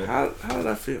all to do it. How did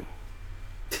that feel?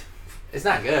 It's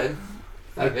not good.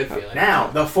 Not a good feeling. Now,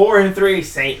 the 4-3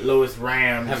 St. Louis I'm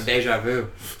Rams having deja vu.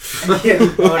 Oh,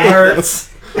 it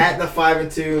hurts. at the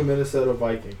 5-2 Minnesota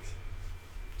Vikings.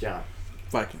 John.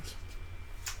 Vikings.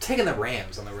 Taking the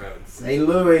Rams on the road. St.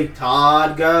 Louis,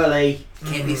 Todd Gurley.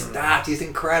 Can't be stopped. He's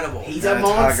incredible. He's Nah, a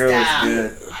monster. Todd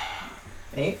Gurley's good.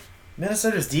 Eh?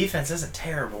 Minnesota's defense isn't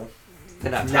terrible.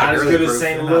 They're not, Not Todd as Gurley good as proof.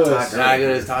 St. They're not Louis. Todd Not as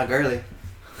good as Todd Gurley.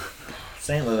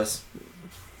 St. Louis.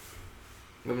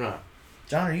 Moving on.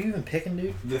 John, are you even picking,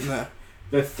 dude? Nah.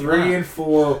 The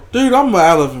 3-4. Dude, I'm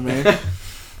out of it, man.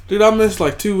 Dude, I missed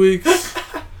like 2 weeks.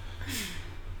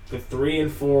 The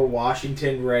 3-4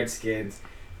 Washington Redskins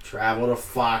travel to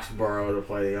Foxborough to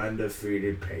play the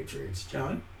undefeated Patriots.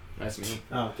 John? That's me.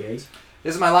 Okay.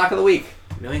 This is my lock of the week.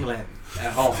 New England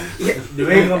at home. New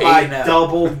England by 8-0.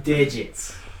 double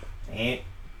digits. And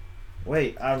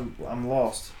Wait, I'm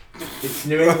lost. it's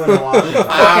New England and Washington.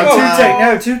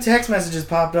 Wow. Two text messages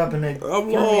popped up and they threw I'm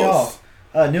me lost.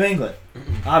 off. New England,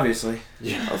 obviously.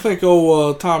 I think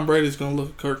old Tom Brady's going to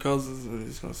look at Kirk Cousins and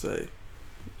he's going to say,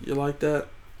 you like that?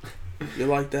 You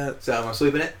like that? So I'm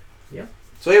sweeping it. Yeah.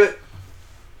 Sweep it.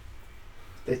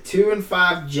 The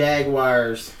 2-5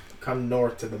 Jaguars come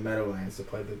north to the Meadowlands to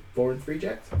play the 4-3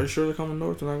 Jets. Are you sure they're coming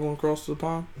north? They're not going across to the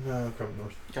pond? No, come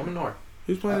north. Coming north.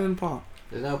 Who's playing in the pond?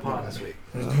 There's no pond this week.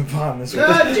 There's no pond this week.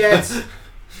 The Jets.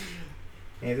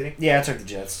 Anthony? Yeah, I took the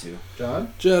Jets too.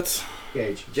 John? Jets.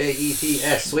 Gage.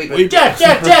 Jets. Sweep We- it. Jets!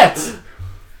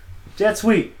 Jet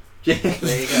sweep. There you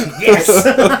go. Yes!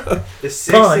 The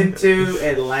 6-2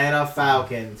 Atlanta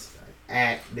Falcons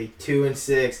at the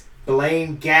 2-6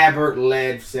 Blaine Gabbert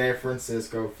led San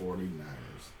Francisco 49ers.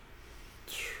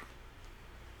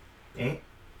 The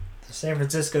San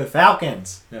Francisco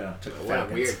Falcons. Yeah, took the What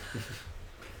Falcons. weird.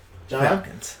 John?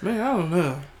 Falcons. Man, I don't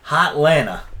know. Hot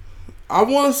Atlanta. I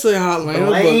want to say Hot Atlanta,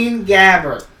 Blaine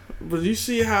Gabbert. but you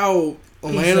see how Peace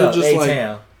Atlanta up, just like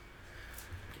A-Town.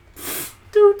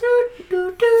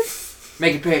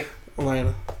 Make it pick.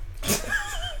 Atlanta.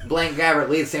 Blaine Gabbert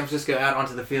leads San Francisco out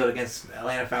onto the field against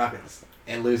Atlanta Falcons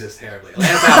and loses terribly.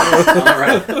 Atlanta Falcons. All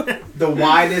right. The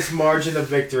widest margin of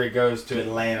victory goes to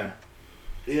Atlanta.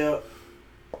 Yep.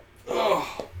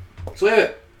 Oh. Sweep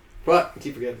it. What?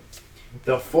 Keep forgetting.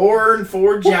 The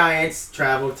 4-4 Giants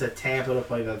travel to Tampa to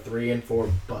play the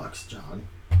 3-4 Bucks, John.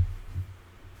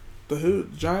 The who?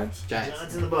 Giants? Giants.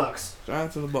 Giants and the Bucks.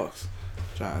 Giants and the Bucks.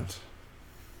 Giants.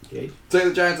 Okay. Take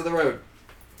the Giants on the road.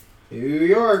 New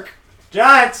York.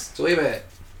 Giants. Sweep it.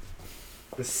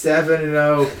 The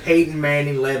 7-0 Peyton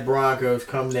Manning led Broncos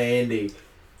come to Indy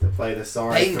to play the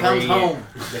sorry Peyton comes home.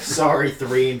 The sorry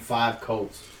 3-5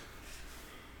 Colts.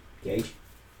 Gage.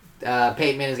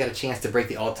 Peyton Manning's got a chance to break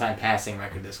the all-time passing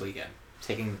record this weekend,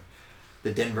 taking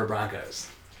the Denver Broncos.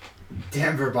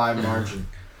 Denver by margin.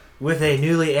 With a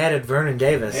newly added Vernon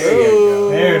Davis. There you go.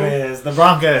 There it is. The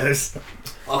Broncos.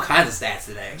 All kinds of stats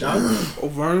today. John. Oh,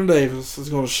 Vernon Davis is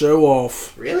going to show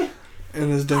off Really? in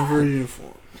his Denver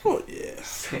uniform. Oh, yeah.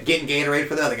 Getting Gatorade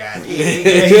for the other guys. Yeah,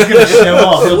 he's going to show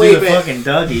off. He'll do Sweep the it. fucking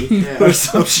Dougie Yeah. or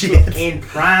some shit. In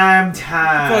prime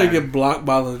Probably time. get blocked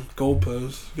by the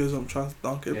goalpost. Goes up trying to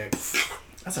dunk it. Yeah.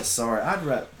 That's a sorry.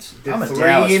 The I'm a 3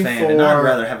 Dallas and fan, and I'd 4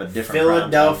 rather have a different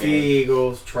Philadelphia primetime game.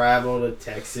 Eagles travel to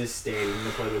Texas Stadium to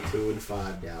play the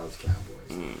 2-5 Dallas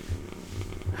Cowboys.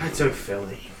 I took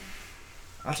Philly.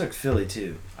 I took Philly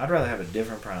too. I'd rather have a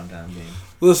different primetime game.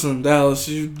 Listen, Dallas,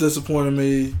 you disappointed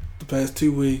me the past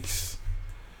 2 weeks.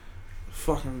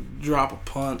 Fucking drop a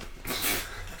punt.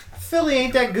 Philly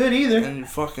ain't that good either. And you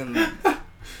fucking...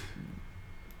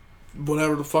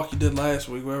 whatever the fuck you did last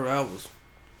week, wherever I was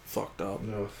fucked up.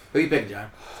 No. Who you picking,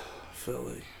 John?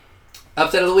 Philly.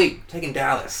 Upset of the week. Taking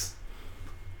Dallas.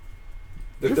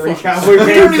 The You're 3 fucking- Cowboy I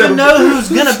games. don't even know who's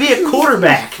gonna be a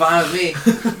quarterback. Fine with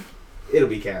me. It'll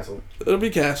be Castle. It'll be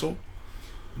Castle.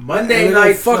 Monday And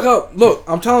night. fuck up. Look,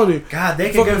 I'm telling you. God, they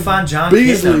could go Fucking find John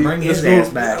Beasley Kitna and bring his is gonna- ass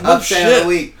back. Oh, Upset shit. of the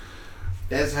week.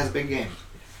 Dez has a big game.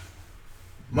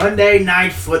 Monday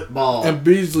night football. And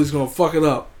Beasley's going to fuck it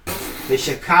up. The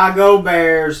Chicago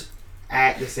Bears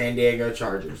at the San Diego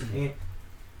Chargers.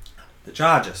 The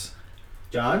Chargers.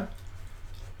 John?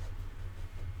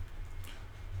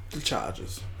 The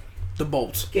Chargers. The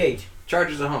Bolts. Gage.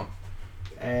 Chargers at home.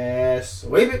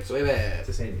 Sweep it Sweep it.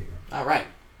 to San Diego. All right.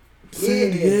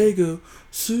 San Diego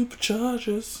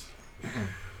Superchargers.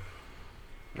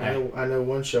 I know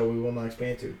one show we will not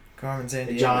expand to. Carmen San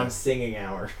The Diego. John's Singing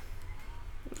Hour.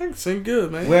 I can sing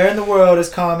good, man. Where in the world is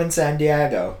Carmen San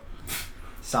Diego?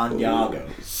 Santiago.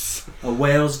 A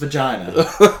whale's vagina.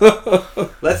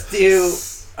 Let's do.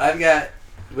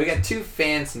 We got 2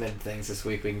 fan submitted things this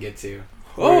week we can get to,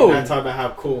 We're Oh, not talking about how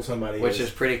cool somebody which is. is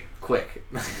pretty quick.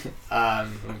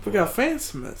 we got fan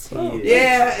submits. Oh,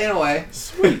 Yeah, in a way.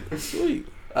 sweet, sweet.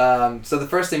 So the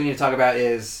first thing we need to talk about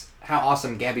is how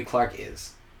awesome Gabby Clark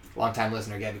is. Longtime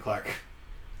listener, Gabby Clark.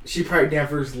 She probably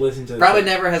never's listened to Probably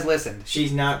never has listened.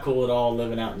 She's not cool at all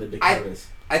living out in the Dakotas.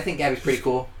 I think Gabby's pretty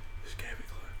cool.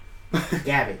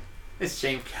 Gabby. It's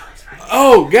Shane Kelly's right.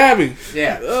 Oh, Gabby.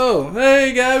 Yeah. Oh,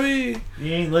 hey, Gabby.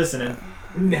 You ain't listening.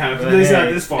 No, But it's not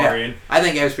hey, this far yeah. in. I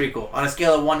think Gabby's pretty cool. On a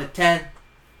scale of 1 to 10,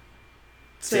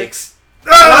 6.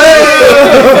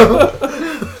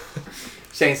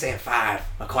 Shane's saying 5.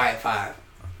 A quiet 5.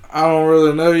 I don't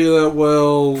really know you that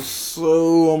well,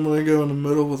 so I'm gonna go in the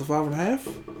middle with a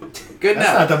 5.5. Good That's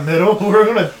enough. not the middle. We're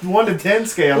on a 1 to 10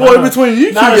 scale. What not between you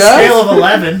two not a guys? scale of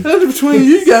 11. That's between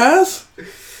you guys.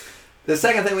 The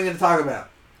second thing we need to talk about.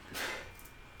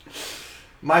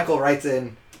 Michael writes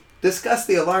in, discuss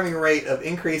the alarming rate of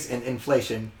increase in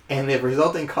inflation and the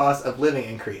resulting cost of living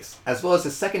increase, as well as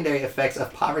the secondary effects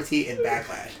of poverty and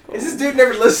backlash. Is this dude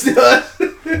never listened to us?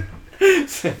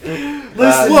 Listen,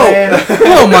 Whoa. man.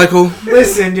 Hello, Michael.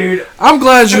 Listen, dude. I'm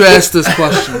glad you asked this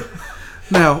question.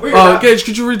 Now, We're not- Gage,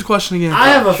 could you read the question again? I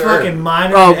have a Sure. fucking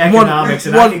minor Oh, in one- economics,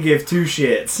 and one- I can give 2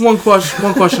 shits. One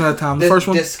question at a time. The first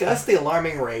one. Discuss the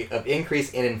alarming rate of increase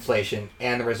in inflation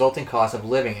and the resulting cost of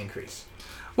living increase.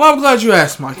 Well, I'm glad you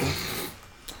asked, Michael.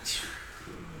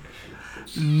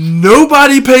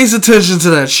 Nobody pays attention to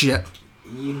that shit.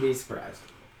 You'd be surprised.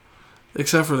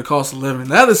 Except for the cost of living.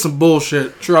 That is some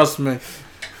bullshit. Trust me.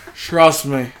 Trust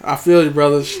me. I feel you,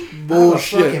 brothers. I have a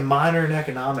Bullshit. fucking minor in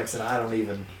economics, and I don't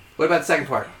even. What about the second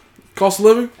part? Cost of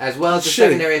living? as well as the Shitty.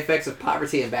 secondary effects of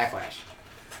poverty and backlash.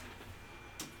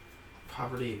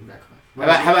 Poverty and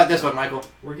backlash. How about this one, Michael?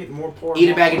 We're getting more poor. Eat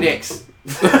a bag of dicks.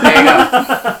 There you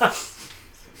go.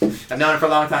 I've known him for a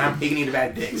long time. He can eat a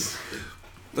bag of dicks.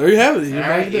 There you have it. You All bag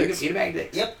right, of eat dicks. a bag of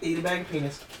dicks. Yep, eat a bag of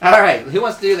penis. All right, who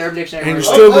wants to do the Urban Dictionary? And,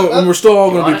 word? and we're still all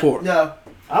You going want to be it? poor. No,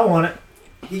 I want it.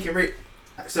 he can read.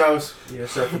 So I was,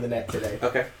 surfing the net today.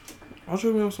 Okay. I'll show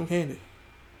you some candy.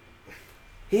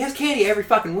 He has candy every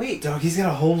fucking week. Dog, he's got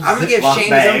a whole I'm gonna give Ziploc Shane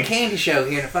his own bag. candy show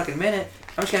here in a fucking minute.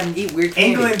 I'm just gonna eat weird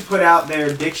candy. England put out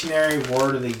their dictionary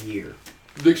word of the year.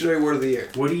 Dictionary word of the year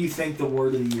What do you think the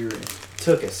word of the year is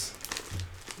Took us.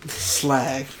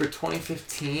 Slag. for for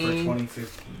 2015.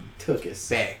 2015? Took us.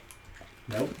 Bay.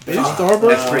 Nope. These Starburst?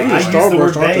 that's pretty These I used the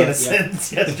word Starburst, aren't bay in a they?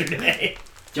 sentence yesterday.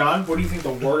 John, what do you think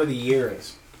the word of the year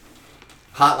is?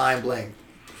 Hotline bling.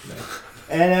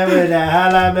 And every day,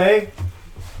 highlight bay.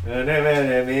 And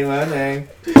every be one thing.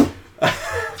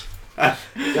 I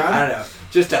John? don't know.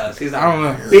 Just tell us. He's not. I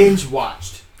don't know. Binge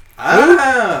watched.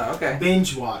 Ah, okay.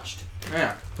 Binge watched.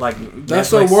 Yeah. Like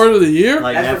That's Netflix, the word of the year?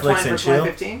 Like That's for Netflix and chill.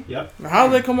 2015. How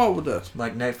did they come up with this?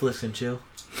 Like Netflix and chill.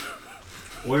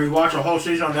 Where you watch a whole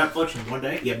season on Netflix in one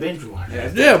day? Yeah, binge watch.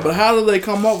 Yeah, but how did they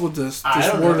come up with this? I This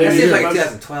don't word know. of That the seems year? like a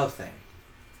 2012 thing.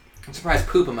 I'm surprised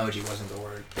poop emoji wasn't the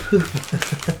word.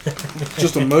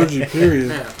 Just emoji, period.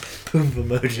 Yeah. Poop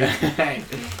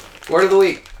emoji. Word of the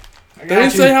week. They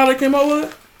didn't say how they came up with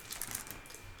it?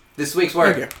 This week's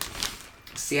word. Okay.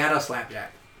 Seattle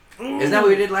slapjack. Isn't that what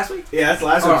we did last week? Yeah, that's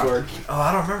last Oh. week's word. Oh,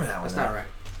 I don't remember that one. That's not right.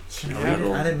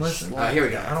 I didn't listen. Here we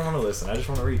go. I don't want to listen. I just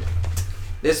want to read it.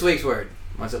 This week's word,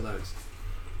 once it loads.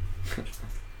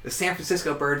 The San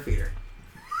Francisco bird feeder.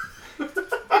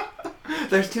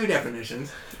 There's two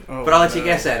definitions, Oh, but I'll let you no.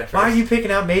 guess at it first. Why are you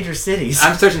picking out major cities?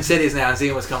 I'm searching cities now and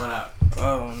seeing what's coming up.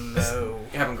 Oh, no.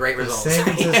 You're having great The results. San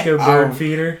Francisco I bird don't-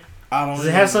 feeder. I don't Does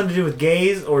it have something to do with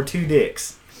gays or two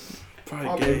dicks?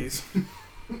 Probably gays.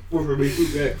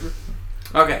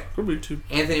 Okay, Could be two.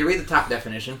 Anthony, read the top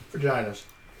definition. Vaginas.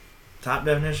 Top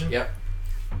definition? Yep.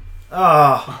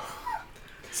 Oh.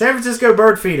 San Francisco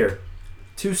bird feeder.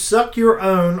 To suck your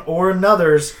own or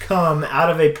another's cum out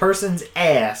of a person's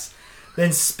ass,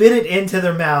 then spit it into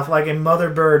their mouth like a mother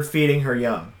bird feeding her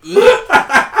young.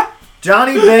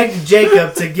 Johnny begged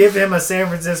Jacob to give him a San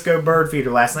Francisco bird feeder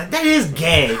last night. That is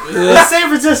gay. It's San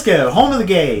Francisco, home of the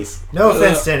gays. No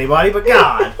offense to anybody, but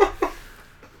God.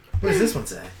 What does this one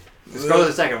say? Let's go to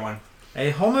the second one.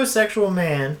 A homosexual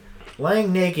man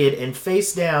laying naked and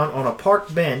face down on a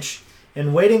park bench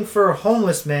and waiting for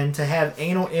homeless men to have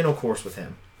anal intercourse with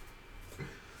him.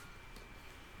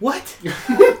 What?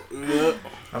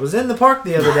 I was in the park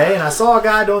the other day and I saw a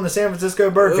guy doing the San Francisco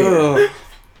bird feeder. Ugh.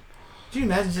 Could you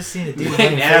imagine just seeing a dude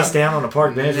laying No. face down on a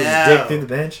park bench with his No. dick through the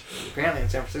bench? Apparently in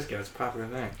San Francisco, it's a popular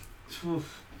thing.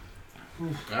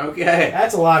 Okay.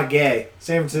 That's a lot of gay.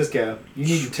 San Francisco. You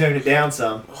need to tone it down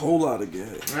some. A whole lot of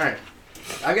gay. Alright.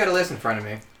 I've got a list in front of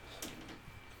me.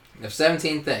 There's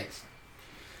 17 things.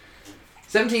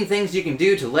 17 things you can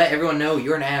do to let everyone know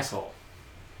you're an asshole.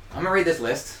 I'm gonna read this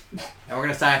list, and we're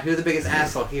gonna decide who the biggest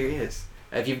asshole here is.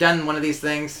 If you've done one of these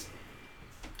things,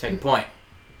 take a point.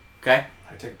 Okay?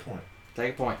 I take a point.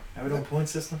 Take a point. Have we done a point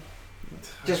system?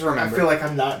 Just I remember. feel like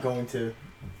I'm not going to.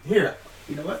 Here,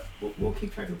 you know what? We'll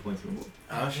keep track of the points on the board.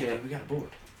 Oh shit. We got a board.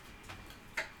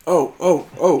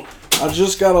 Oh. I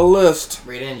just got a list.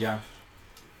 Read in, John.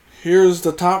 Here's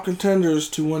the top contenders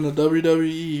to win the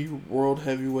WWE World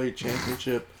Heavyweight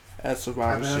Championship at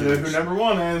Survivor I know who Series. number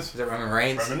one is. Is it Roman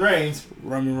Reigns? Roman Reigns.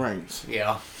 Roman Reigns.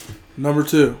 Yeah. Number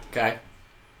 2. Okay.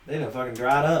 They done fucking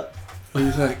dried up. What do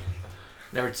you think?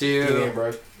 Number Yeah, 2.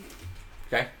 bro.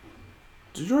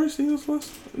 Did you already see this list?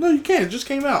 No, you can't. It just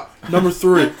came out. Number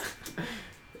 3.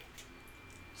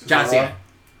 John Cena.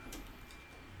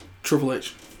 Triple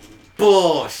H.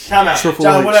 Bullshit. Time out. Triple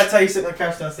John, H. what did I tell you sitting on the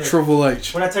couch downstairs? Triple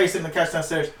H. What did I tell you sitting on the couch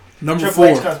downstairs? Number Triple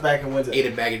H 4. comes back and wins it. Eat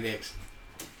a bag of dicks.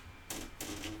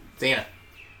 Cena.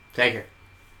 Take her.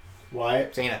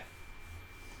 Wyatt. Cena.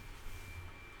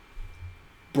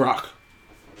 Brock.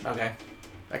 Okay.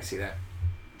 I can see that.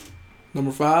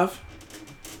 Number 5.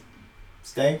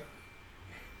 Sting.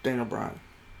 Daniel Bryan.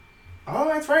 Oh,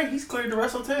 that's right. He's cleared to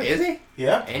wrestle too. Is he?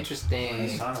 Yeah. Interesting.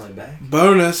 finally back.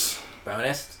 Bonus.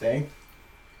 Bonus. Sting.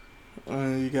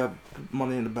 You got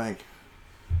Money in the Bank.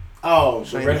 Oh, the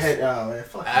Sheamus. redhead. Oh, man.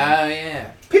 Fuck Oh, him.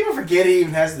 yeah. People forget he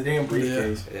even has the damn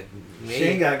briefcase.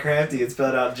 Shane got crafty and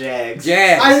spelled out Jags.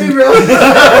 Jags. I didn't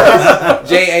realize.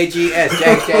 Jags.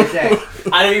 Jag.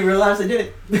 I didn't even realize I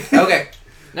did it. Okay.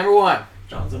 Number 1.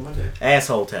 John's on my day.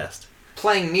 Asshole test.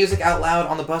 Playing music out loud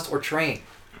on the bus or train.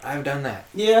 I've done that.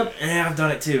 Yep. Yeah, I've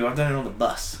done it too. I've done it on the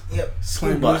bus. Yep. School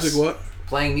Playing bus. music, what?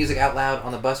 Playing music out loud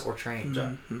on the bus or train.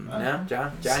 Mhm. No,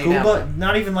 John? Johnny School down bus. for it.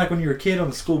 Not even like when you were a kid on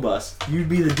the school bus. You'd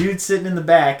be the dude sitting in the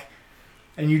back,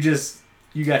 and you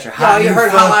got your Oh, hot. you new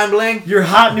heard phone, Hotline Bling? your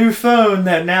hot new phone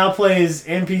that now plays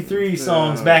MP3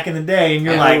 songs Yeah. back in the day, and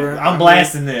you're I like, never- I'm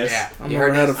blasting this. Yeah. I've You never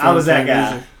heard had a this? I was phone that playing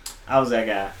guy. music. I was that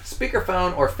guy.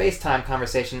 Speakerphone or FaceTime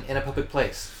conversation in a public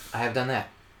place. I have done that.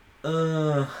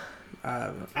 I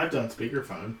haven't. I've done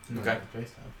speakerphone. Okay.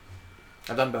 FaceTime.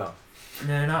 I've done both.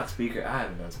 No, not speaker. I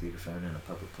haven't done speakerphone in a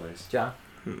public place. John?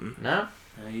 Mm-mm. No?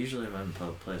 Usually I'm in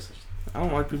public places. I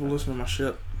don't like people listening to my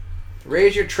shit.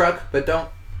 Raise your truck, but don't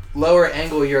lower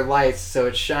angle your lights so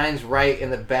it shines right in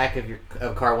the back of your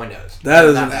car windows. That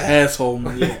is Not an that. asshole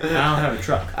move. I don't have a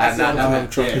truck. I have not I don't done have a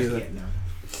that. truck Yeah. either. no.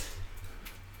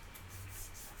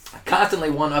 Constantly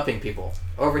one-upping people.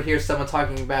 Overhear someone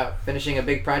talking about finishing a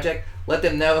big project, let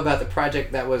them know about the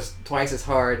project that was twice as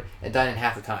hard and done in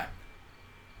half the time.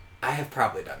 I have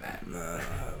probably done that. Nah, I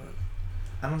haven't.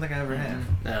 I don't think I ever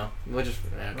have. No, we'll just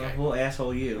okay. Well,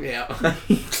 asshole you. Yeah.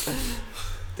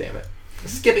 Damn it.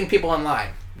 Skipping people in line.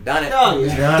 Done it. Oh,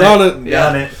 yeah. Done it.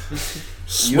 Done it.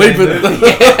 Sweep You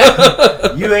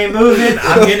it. You ain't moving.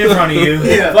 I'm getting in front of you.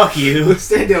 Yeah. Fuck you.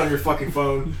 Stay down your fucking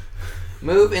phone.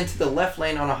 Move into the left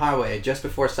lane on a highway just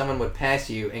before someone would pass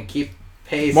you and keep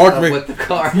pace Mark up me. with the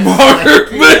car.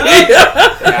 Mark me.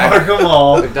 Yeah, Mark 'em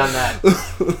all. we've done that.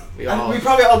 We all. We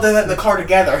probably all done that in the car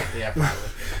together. Yeah, probably.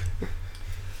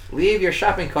 Leave your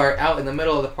shopping cart out in the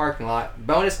middle of the parking lot.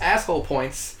 Bonus asshole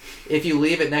points if you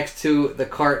leave it next to the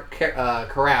cart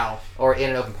corral or in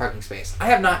an open parking space. I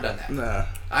have not done that. Nah.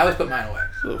 I always put mine away.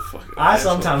 So fucking I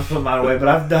asshole. sometimes put mine away, but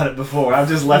I've done it before. I've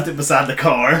just left it beside the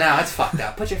car. No, it's fucked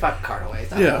up. Put your fucking cart away.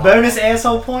 It's not Yeah. wrong. Bonus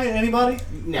asshole point, anybody?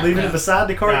 No, Leaving no. it beside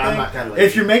the cart No, I'm thing? not kinda lazy.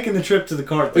 If you're making the trip to the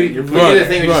cart But thing, you you're do putting the it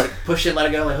thing there. where you right. just push it, let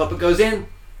it go, and hope it goes in.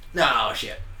 No,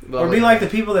 shit. Or be like the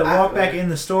people that walk back in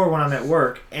the store when I'm at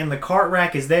work, and the cart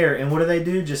rack is there, and what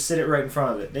do? Just sit it right in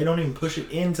front of it. They don't even push it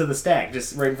into the stack,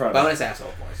 just right in front of it. Bonus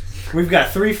asshole points. We've got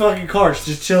 3 fucking carts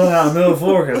just chilling out in the middle of the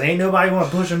floor because ain't nobody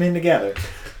want to push them in together.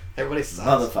 Everybody sucks.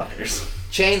 Motherfuckers.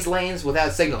 Change lanes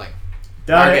without signaling.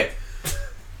 Done Mark it.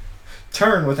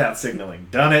 Turn without signaling.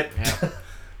 Done it. Yeah.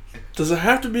 Does it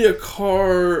have to be a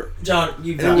car? John,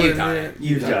 you've done You've it. done it.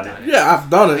 You've done it. Yeah, I've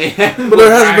done it. Yeah. But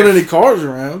there hasn't been any cars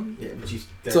around. Yeah, but you.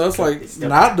 So that's like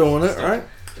not doing it, right?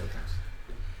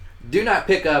 Do not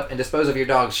pick up and dispose of your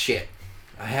dog's shit.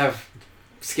 I have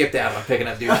skipped out on picking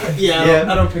up dude shit. Yeah,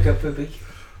 Yeah. I don't pick up poopy.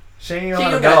 Shane, She you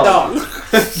don't a got a dog. dog.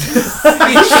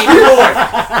 You cheating boy.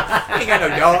 I ain't got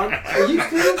no dog. Are you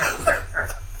kidding?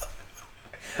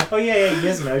 Oh, yeah,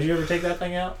 Gizmo. Did you ever take that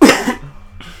thing out?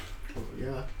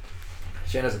 Yeah.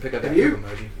 Shane doesn't pick up that Have you? poop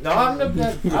emoji. No,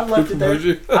 I've left it there.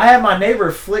 Emoji. I had my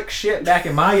neighbor flick shit back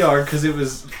in my yard because it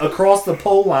was across the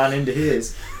pole line into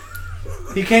his.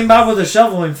 He came by with a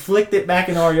shovel and flicked it back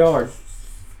in our yard.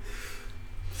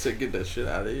 So get that shit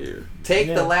out of here. Take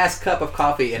Yeah. the last cup of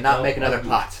coffee and not Oh, make another fuck you.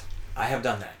 pot. I have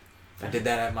done that. I did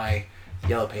that at my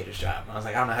Yellow Pages job. I was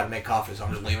like, I don't know how to make coffee, so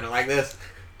I'm just leaving it like this.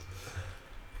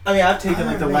 I mean, I've taken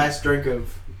like the Alright. last drink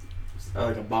of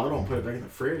like a bottle and put it back in the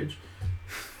fridge.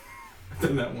 I've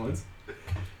done that once.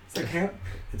 It's like, hey,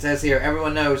 It says here,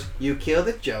 everyone knows you kill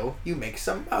the Joe, you make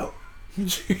some mo. You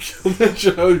kill that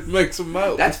Joe, you make some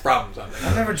mouth. That's problem something.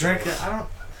 I've never drank that.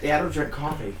 I don't drink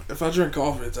coffee. If I drink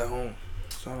coffee, it's at home.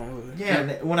 So I don't really. Yeah,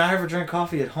 and when I ever drink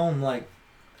coffee at home, like,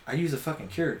 I use a fucking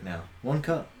Keurig now. 1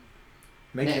 cup.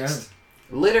 Make your own. Next.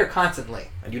 Litter constantly.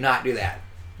 I do not do that.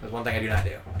 That's one thing I do not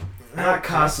do. Not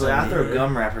constantly. I throw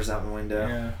gum wrappers out my window.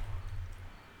 Yeah.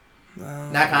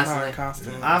 No, Not constantly. Not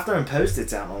constantly. I've thrown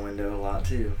Post-its out my window a lot,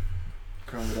 too.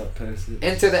 Crumbled up Post-its.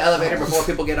 Enter the elevator before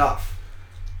people get off.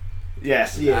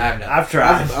 Yes. Yeah. I have done. I've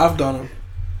tried. I've done them.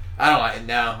 I don't like it.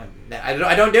 No.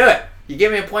 I don't do it. You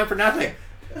give me a point for nothing.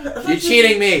 You're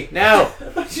cheating me. No. I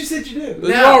thought you said you did.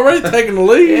 You're already taking the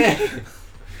lead. Yeah.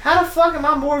 How the fuck am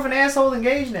I more of an asshole than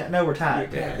Gage now? No, we're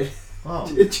tied. Yeah.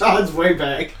 Oh. John's way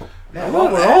back. No, I'm well,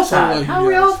 not we're an all asshole tied. like How you are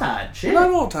we all guys. tied? Shit. We're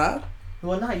not all tied.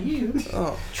 Well, not you.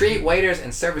 Oh. Treat waiters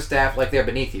and service staff like they're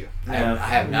beneath you. I No.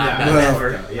 have not No, done no. that.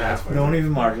 Never. Yeah, that's fucked Don't up.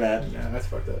 even mark that. No, that's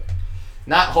fucked up.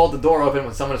 Not hold the door open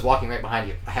when someone is walking right behind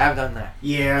you. I have done that.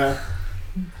 Yeah.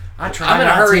 I try I'm in a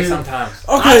not hurry to. sometimes.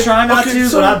 Okay. I try not okay, to,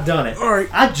 so, but I've done it. All right.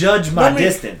 I judge my Let me-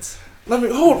 distance. Let me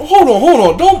hold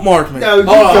on. Don't mark me. No, you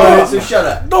Hold on, got hold it, on. so shut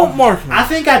up. Don't mark me. I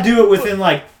think I do it within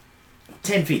like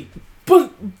 10 feet.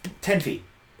 But 10 feet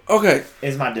okay,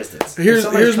 is my distance. If here's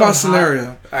somebody's my coming scenario.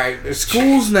 All right. there's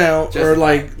Schools now Just- are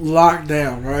like locked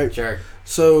down, right? Sure.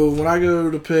 So when I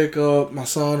go to pick up my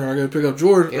son or I go to pick up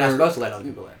Jordan, You're not or- supposed to let other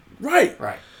people in. right?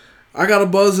 Right. I gotta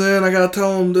buzz in. I gotta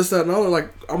tell them this, that, and other. Like,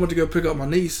 I went to go pick up my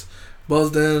niece.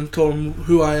 Buzzed in, told them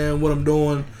who I am, what I'm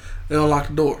doing. They unlocked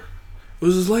the door. It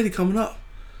was this lady coming up.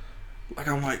 Like,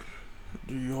 I'm like,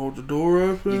 do you hold the door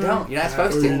open? You don't. You're not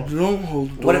supposed Or to. you don't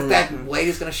hold the door What if that open?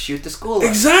 lady's gonna shoot the school up?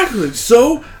 Exactly.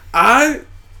 So, I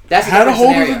That's a had a different hold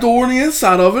scenario. of the door on the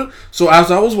inside of it. So,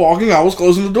 as I was walking, I was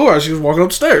closing the door as she was walking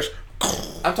upstairs.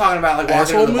 I'm talking about like walking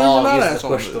Asshole to the move mall or not and using the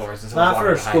asshole push move? doors. And Not someone's for a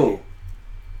walking behind school. you.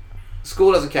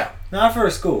 School doesn't count. Not for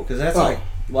a school, because that's Oh. like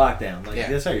lockdown. Like Yeah.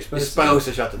 that's how you're You're supposed to. supposed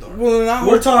to shut the door. Well, then I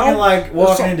We're talking like that's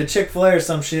walking all- into Chick-fil-A or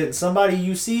some shit, and somebody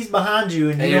you sees behind you,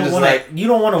 and And you you're don't just want like- to. You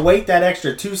don't want to wait that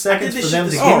extra 2 seconds this for shit them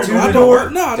to this get Oh, to I the don't. door.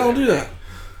 No, I don't do that.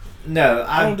 No,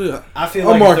 I don't do that. I feel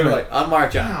I'll like mark if they're me. like,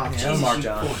 Unmarked John. Oh, Yeah, Jesus, Mark you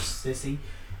John. poor sissy.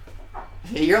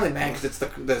 You're only mad because it's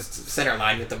the center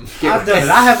line with them. I've done it.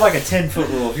 I have like a 10-foot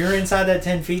rule. If you're inside that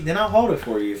 10 feet, then I'll hold it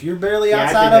for you. If you're barely Yeah, I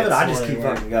outside think of it, that's I just smart keep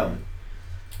anyway. fucking going.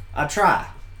 I try.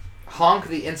 Honk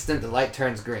the instant the light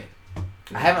turns green.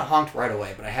 I haven't honked right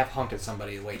away, but I have honked at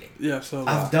somebody waiting. Yeah, so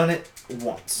I've done it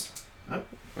once.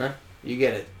 You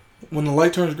get it. when the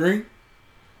light turns green,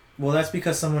 Well, that's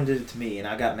because someone did it to me, and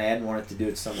I got mad and wanted to do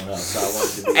it to someone else. So I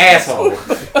wanted to do it Asshole.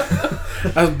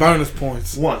 that's bonus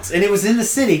points. once, and it was in the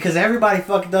city because everybody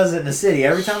fucking does it in the city.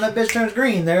 Every time that bitch turns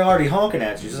green, they're already honking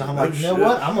at you. So I'm like, you know shit.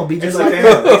 what? I'm gonna be It's just like like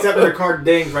that, them. except for their card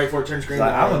dings right before it turns green.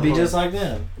 Like, I'm gonna be just like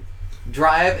them.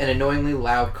 Drive an annoyingly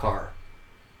loud car.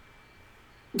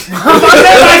 That's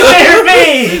my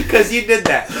favorite me. Because you did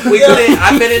that.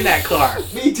 I've been in that car.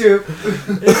 Me too.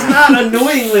 It's not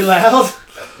annoyingly loud.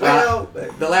 Well,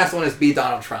 the last one is be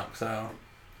Donald Trump, so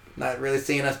not really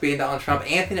seeing us being Donald Trump.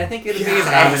 Anthony, I think it'd be an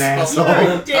I'm an asshole.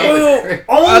 asshole. Well,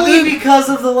 Only I did- because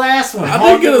of the last one. I did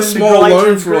Honking get a when the small light loan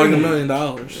turns for like green. $1 million.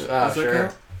 Oh, Does that sure.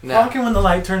 count? No, Honking when the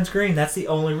light turns green. That's the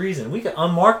only reason. We could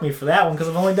unmark me for that one because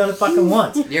I've only done it fucking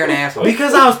once. you're an asshole.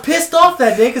 Because I was pissed off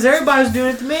that day because everybody was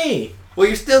doing it to me. Well,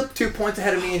 you're still 2 points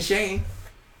ahead of me and Shane.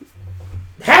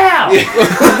 How?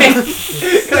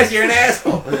 Because you're an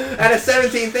asshole. Out of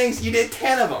 17 things, you did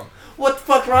 10 of them. What the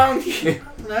fuck's wrong with you?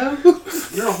 No.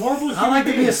 You're a horrible. I like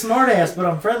to be a smartass, but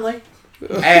I'm friendly.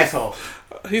 Asshole.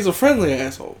 He's a friendly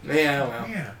asshole. Yeah, well.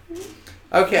 Yeah.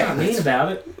 Okay. I'm mean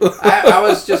about it. I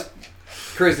was just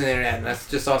cruising the internet and I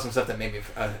just saw some stuff that made me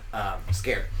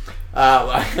scared.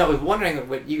 I was wondering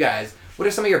what you guys, what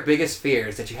are some of your biggest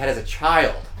fears that you had as a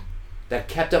child that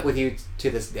kept up with you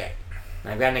to this day?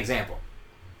 And I've got an example.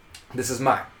 This is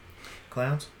mine.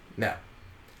 Clowns? No.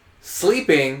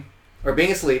 Sleeping or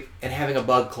being asleep and having a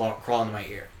bug crawl into my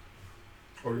ear.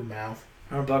 Or your mouth.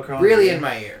 Or a bug crawling. Really in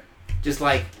my ear. Just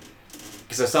like,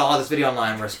 because I saw this video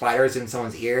online where a spider is in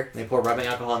someone's ear, and they pour rubbing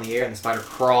alcohol in the ear, and the spider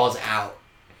crawls out.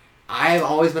 I've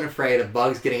always been afraid of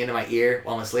bugs getting into my ear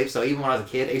while I'm asleep, so even when I was a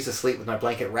kid, I used to sleep with my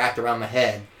blanket wrapped around my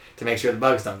head to make sure the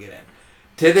bugs don't get in.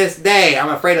 To this day, I'm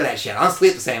afraid of that shit. I don't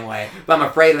sleep the same way, but I'm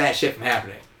afraid of that shit from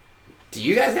happening. Do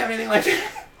you guys have anything like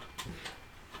that?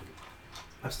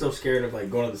 I'm still scared of like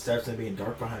going up the steps and it being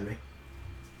dark behind me.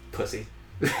 Pussy.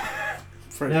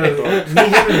 Friend. No,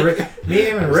 me,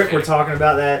 him, and Rick were talking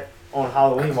about that on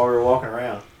Halloween while we were walking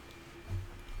around.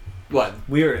 What?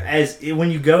 We were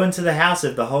when you go into the house,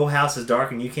 if the whole house is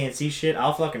dark and you can't see shit,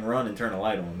 I'll fucking run and turn the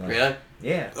light on. Like, Really?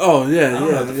 Yeah. Oh, yeah, I don't know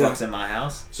yeah. what the yeah. fuck's in my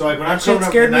house. So like when I'm That coming shit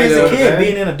up scared at me night as to a go to kid bed,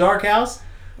 being in a dark house.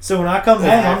 So when I come home,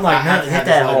 Yeah, I'm like, I have to hit have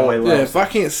that this light hallway on. Yeah, low. if I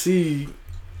can't see,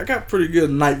 I got pretty good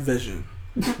night vision.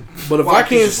 But if Why, I 'cause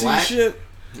can't you're see black? shit,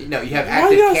 No, you have why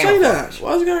active you gotta say that? camouflage.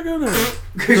 Why's it gotta go there?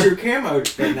 because you're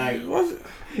camoed at night. Why's it,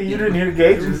 You didn't hear the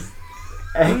gauges.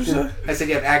 what did you say? I said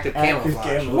you have active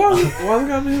camouflage. Why's it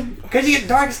gotta be? Because you get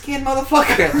dark skinned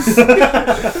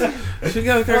motherfuckers. She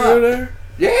gotta go there?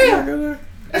 Yeah. Gotta go there?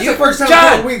 That's You- the first time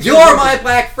John, in a week. you're my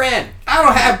black friend. I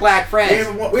don't have black friends.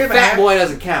 We haven't Fat had- boy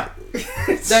doesn't count.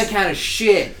 Doesn't count as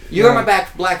shit. You're No. my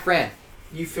black friend.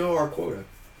 You fill our quota.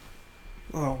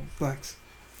 Oh, thanks.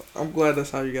 I'm glad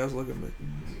that's how you guys look at me.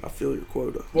 I feel your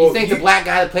quota. You think the black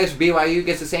guy that plays for BYU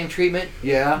gets the same treatment?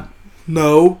 Yeah.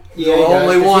 No. Yeah, The he does,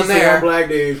 only 'cause one he's the there. one black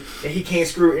dude, and he can't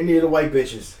screw any of the white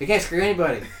bitches. He can't screw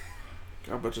anybody.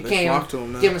 I bet you He they can't flock to even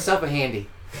him now. give himself a handy.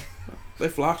 They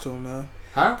flock to him now.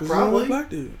 Huh? 'Cause he's Probably. only black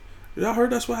dude. Yeah, I heard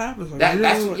that's what happens. Like, That, you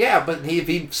that's know, like- yeah, but if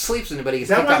he sleeps with anybody, he Is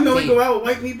gets that kicked why off you the only team. go out with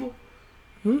white people?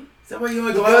 Hmm? Is that why you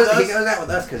only He go out with goes, he us? goes out with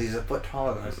us because he's a foot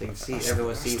taller than us. So he can see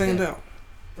everyone sees Stand him. out.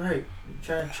 Right. You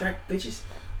trying to attract bitches?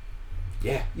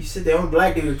 Yeah. You said the only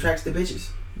black dude attracts the bitches.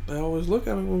 They always look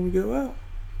at me when we go out.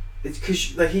 It's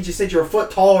because like he just said you're a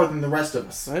foot taller than the rest of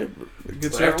us. Right? It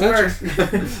gets your Whatever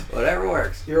attention. works. Whatever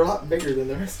works. You're a lot bigger than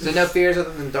the rest of So us. no fears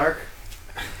other than dark.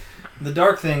 The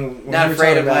dark thing. When Not we were afraid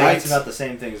talking of about heights. it's about the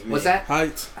same thing as me. What's that?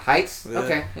 Heights. Heights? Yeah.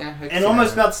 Okay, yeah. I can And see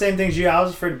almost that. about the same thing as you. I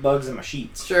was afraid of bugs in my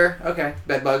sheets. Sure, okay.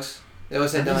 Bed bugs. They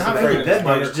always said don't I'm have not bed afraid bugs. of bed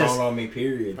bugs, Just just- on me.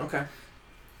 Period. Okay.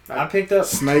 I picked up.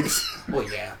 Snakes. Well,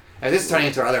 yeah. And this is turning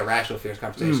into our other rational fears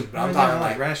conversation, but I'm I talking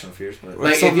like like, rational fears, but Like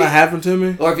Like, if something you- that happened to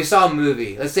me. or if you saw a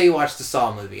movie, let's say you watched the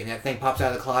Saw movie, and that thing pops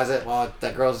out of the closet while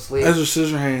that girl's asleep. Ezra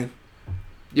Scissorhand.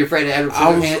 You're afraid of Edward I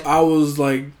was Scissorhands? I was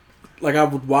like I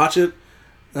would watch it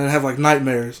and I'd have like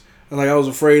nightmares and like I was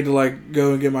afraid to like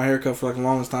go and get my hair cut for like the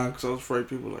longest time because I was afraid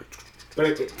people would, like. But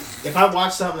if I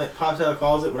watch something that pops out of the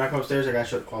closet, when I come upstairs, I gotta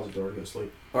shut the closet door to go to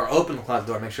sleep. Or open the closet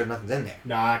door, make sure nothing's in there.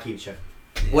 Nah, I keep it shut.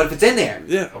 What if it's in there?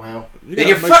 Yeah, Oh well. Then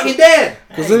you're fucking dead!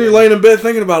 Because then you're laying in bed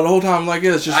thinking about it the whole time like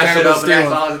yeah, it's just I should standing open that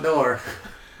still. closet door.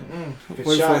 If it's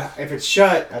Wait shut, if it's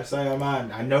shut, I say in my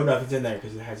mind, I know nothing's in there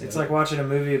because it has. it's like watching a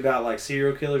movie about like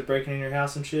serial killers breaking in your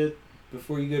house and shit.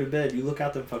 Before you go to bed, you look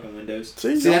out them fucking windows.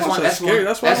 See, See, that's watch one- that that's scary. one-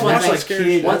 That's why that's I one watch thing- like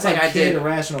scary. One That's thing like I did-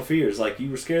 irrational fears. Like you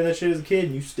were scared of that shit as a kid,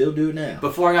 and you still do it now.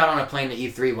 Before I got on a plane to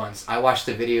E3 once, I watched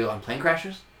a video on plane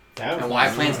crashers and why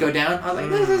planes go down. I was like,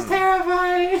 this is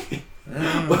terrifying.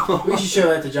 We should show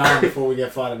that to John before we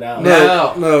get flooded out.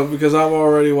 No. No, because I've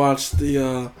already watched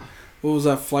the what was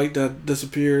that flight that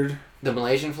disappeared? The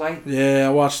Malaysian flight? Yeah, I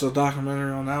watched the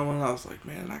documentary on that one. I was like,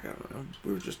 man,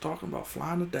 we were just talking about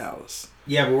flying to Dallas.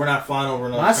 Yeah, but we're not flying over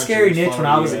another My country, scary we're niche flying when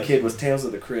I over was a US. kid was Tales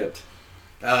of the Crypt.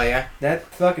 Oh, yeah? That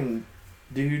fucking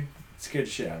dude scared the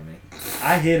shit out of me.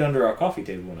 I hid under our coffee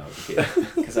table when I was a kid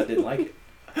because I didn't like it.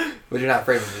 But you're not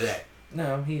afraid of him today.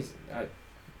 No, he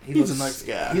He's looks a nice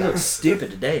guy. He looks stupid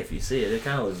today if you see it. It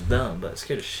kind of looks dumb, but it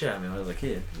scared the shit out of me when I was a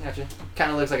kid. Gotcha.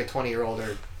 Kind of looks like a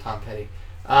 20-year-older Tom Petty.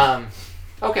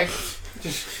 Okay.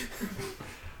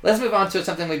 Let's move on to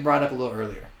something we brought up a little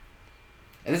earlier.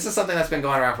 And this is something that's been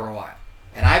going around for a while.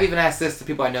 And I've even asked this to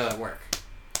people I know at work.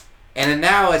 And then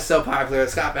now it's so popular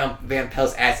that Scott Van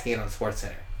Pelt's asking it on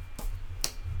SportsCenter.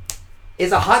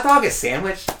 Is a hot dog a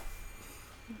sandwich?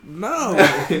 No,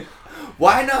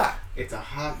 Why not? It's a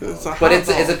hot dog. it's a But hot it's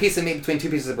dog. a piece of meat between two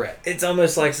pieces of bread. It's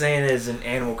almost like saying it's an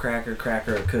animal cracker,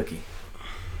 or cookie.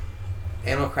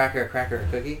 Animal cracker,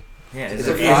 a cookie? Yeah, Is it's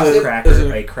it an frosted? animal cracker, Is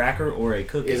it- a cracker, or a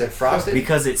cookie. Is it frosted?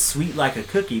 Because it's sweet like a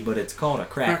cookie, but it's called a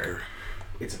cracker.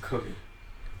 It's a cookie.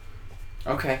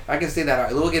 Okay, I can see that. All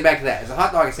right, we'll get back to that. Is a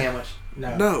hot dog a sandwich?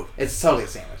 No. No, It's totally a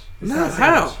sandwich. no, not a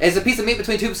how? sandwich. It's a piece of meat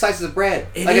between two slices of bread.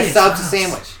 It like a is. sub's a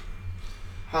sandwich.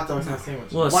 Hot dog's not a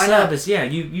sandwich. Well, a Why sub not? is,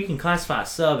 you can classify a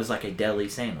sub as like a deli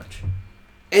sandwich.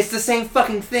 It's the same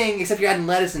fucking thing, except you're adding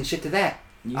lettuce and shit to that.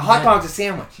 You A can hot add- dog's a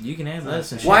sandwich. You can add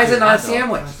lettuce and shit. Why is to it not a hot dog.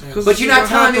 sandwich? 'Cause But you're it's not a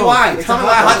telling hot me dog. why. It's Tell a me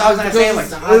why a hot hot dog. dog's not a Because sandwich.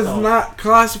 it's, a hot it's dog. not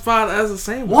classified as a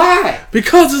sandwich. Why?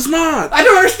 Because it's not. I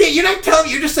don't understand. You're not telling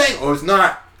me. You're just saying, oh, it's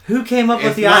not. Who came up with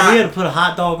It's the not. idea to put a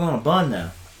hot dog on a bun, though?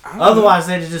 I don't know. Otherwise,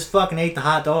 they'd have just fucking ate the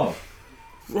hot dog.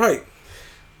 Right.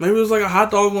 Maybe it was like a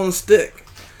hot dog on a stick.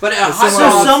 But a It's hot So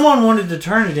dog, someone wanted to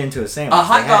turn it into a sandwich. a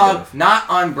hot They had dog to. not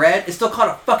on bread is still called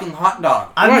a fucking hot dog.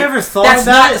 I've Right. never thought That's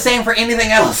about not it. the same for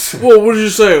anything else. Well, what did you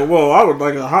say? Well, I would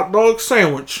like a hot dog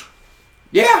sandwich.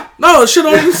 Yeah, No, it shit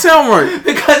don't even sound right.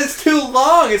 because it's too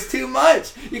long. It's too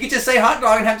much. You could just say hot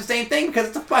dog and have the same thing because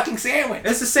it's a fucking sandwich.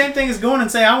 It's the same thing as going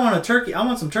and say, I want a turkey. I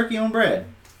want some turkey on bread.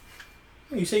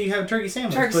 Well, you say you have a turkey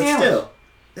sandwich, Turkey but sandwich. still,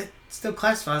 it still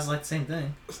classifies like the same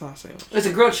thing. It's not a sandwich. Is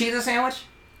a grilled cheese a sandwich?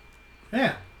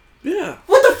 Yeah. Yeah.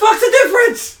 What the fuck's the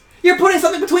difference? You're putting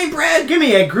something between bread. Give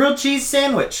me a grilled cheese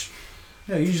sandwich.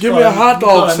 No, you just Give call me a it- hot you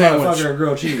call dog that sandwich. motherfucker a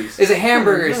grilled cheese. Is a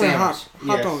hamburger a Give me a sandwich?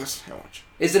 Hot Yes. dog is a sandwich.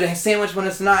 Is it a sandwich when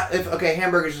it's not? Okay,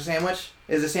 hamburger's a sandwich.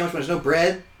 Is it a sandwich when there's no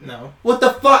bread? No. What the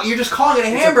fuck? You're just calling it a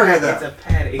hamburger It's though. a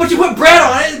patty. But you put bread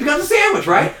on it, it becomes a sandwich,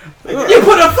 right? You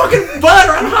put a fucking bun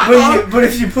on a hot dog. But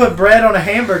if you put bread on a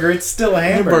hamburger, it's still a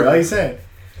hamburger. Hamburger. Like you said.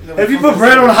 If you put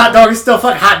bread on a hot dog, it's still a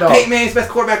fucking hot dog. Peyton Manning's best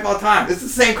quarterback of all time. It's the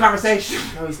same conversation.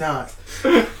 No, he's not.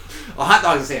 A hot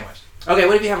dog's a sandwich. Okay,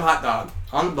 what if you have a hot dog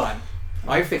on the bun,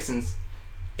 all your fixings,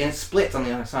 and it splits on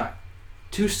the other side?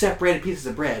 Two separated pieces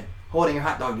of bread holding your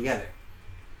hot dog together.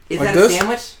 Is Like that this? a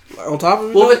sandwich? On top of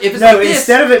it? Well, if it's No, like this,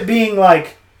 instead of it being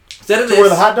like instead of to where the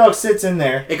this, hot dog sits in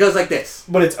there, it goes like this.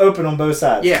 but it's open on both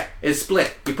sides. Yeah, it's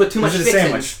split. You put too much Is it a fixings,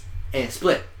 sandwich? and it's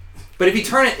split. But if you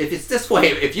turn it, if it's this way,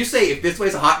 if you say if this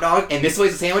way's a hot dog and this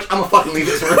way's a sandwich, I'm gonna fucking leave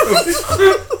this room.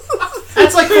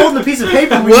 That's like folding a piece of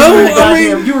paper when Well, you were in I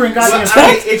goddamn. mean- You were in goddamn. I mean,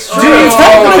 States. it's Do true. you fold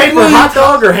the paper Technically- hot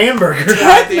dog or hamburger? God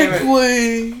damn it.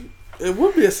 Technically, it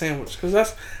would be a sandwich because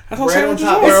that's how Bread on sandwiches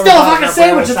top. are. It's still a fucking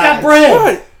sandwich. It's got bread.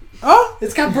 Right. Huh?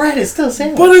 It's got bread. It's still a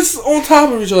sandwich. But it's on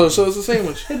top of each other, so it's a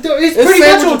sandwich. It's It's pretty much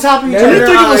sandwich- on top of each No, other. You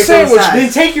think of a sandwich?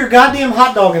 Then take your goddamn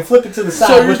hot dog and flip it to the side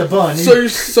So with the bun. So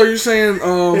you're saying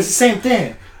it's the same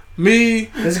thing. Me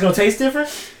Is it gonna taste different?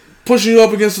 pushing you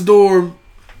up against the door,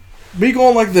 me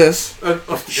going like this,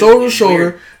 shoulder to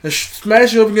shoulder, and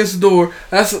smashing you up against the door.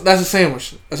 That's a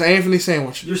sandwich. That's an Anthony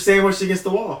sandwich. You're sandwiched against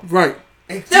the wall. Right.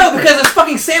 No, because a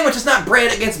fucking sandwich is not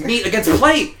bread against meat against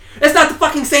plate. It's not the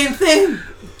fucking same thing.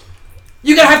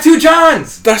 You gotta have two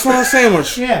Johns. That's not a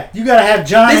sandwich. Yeah, you gotta have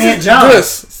John This and is John. This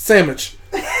sandwich.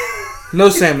 No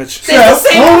sandwich. It's the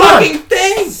same hold on. fucking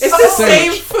thing. It's the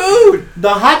same food. The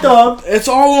hot dog. It's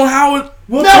all on how it.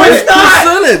 Well, No, put it's it- not.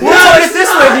 Presented. We'll No, put it's it this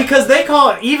not. way because they call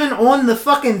it, even on the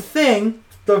fucking thing,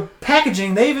 the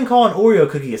packaging, they even call an Oreo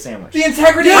cookie a sandwich. The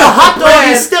integrity Yeah, of a the hot dog bread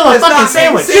is still a does fucking not make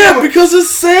sandwich. Yeah, because it's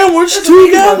sandwiched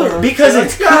together. Because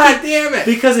it's God damn it.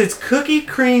 because it's cookie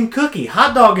cream cookie.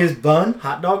 Hot dog is bun,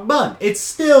 hot dog bun. It's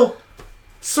still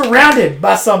surrounded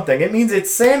by something. It means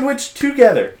it's sandwiched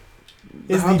together.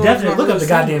 Is Hot the dog's definite not look really up the a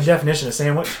goddamn sandwich. definition of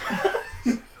sandwich.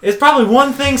 It's probably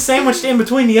one thing sandwiched in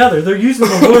between the other. They're using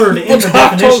the word in But the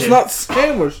hot dog's definition. not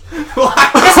sandwiched.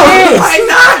 Why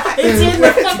not? It's in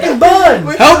the fucking bun.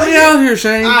 Help me out here,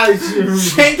 Shane.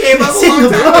 Shane gave up It's a in long the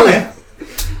time bun. ago.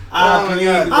 Oh my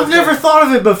god. I've never thought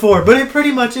of it before, but it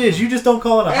pretty much is. You just don't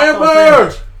call it a hot dog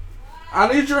Amber, sandwich.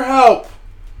 I need your help,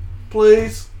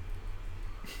 please.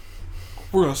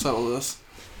 We're gonna settle this.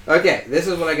 Okay, this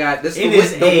is what I got. This It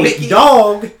is is the a wiki.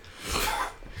 dog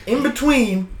in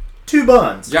between two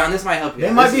buns. John, this might help you.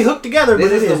 They might This be is- hooked together, but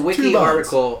This it is is the two wiki buns.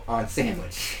 article on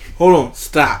sandwich. Hold on,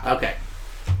 stop. Okay.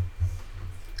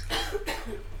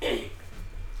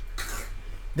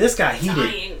 This got heated.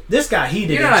 Dying. This got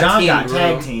heated, You're and not John team, got bro.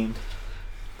 tag teamed.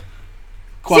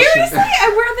 Question. Seriously, I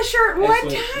wear the shirt one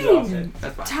That's what time.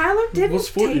 That's fine. Tyler didn't What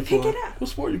sport you pick playing? it up. What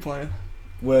sport you playing?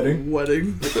 Wedding.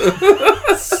 Wedding.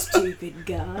 Stupid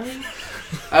guy.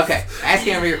 Okay, ask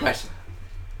Amber your question.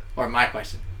 Or my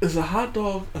question. Is a hot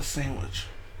dog a sandwich?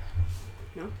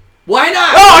 Why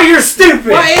not? Oh, you're stupid!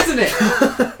 Why isn't it?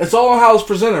 It's all how it's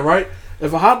presented, right?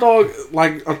 If a hot dog,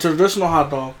 like a traditional hot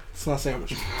dog, it's not a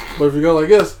sandwich. But if you go like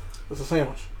this, it's a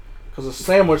sandwich. Because it's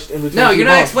sandwiched in between No, two you're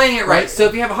not buns. explaining it right. So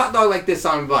if you have a hot dog like this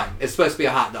on a bun, it's supposed to be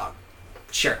a hot dog.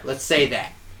 Sure, let's say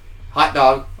that. Hot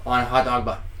dog on a hot dog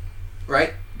bun.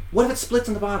 Right? What if it splits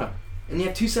on the bottom? And you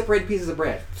have two separated pieces of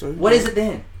bread. So, What is it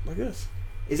then? Like this.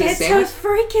 Is it a It's sandwich? a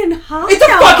freaking hot It's a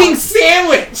dog. fucking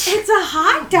sandwich! It's a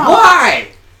hot dog. Why?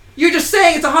 You're just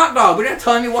saying it's a hot dog, but you're not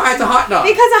telling me why it's a hot dog.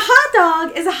 Because a hot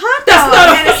dog is a hot That's dog.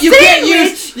 not and a. You can't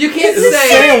use. You can't It's a say.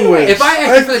 sandwich. If I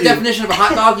ask you for the Thank you. definition of a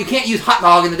hot dog, you can't use hot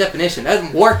dog in the definition. It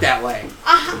doesn't work that way.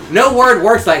 Uh-huh. No word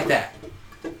works like that.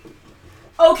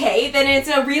 Okay, then it's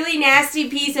a really nasty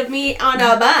piece of meat on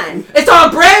a bun. It's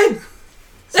on bread.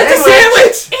 That's a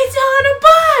sandwich. It's on a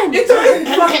bun. It's on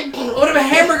a fucking. What if a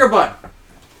hamburger bun?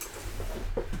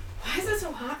 Why is it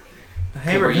so hot?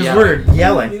 Hammer, because yelling. we're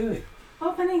yelling.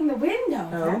 Opening the window.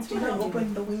 That's what I'm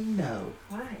doing. the window.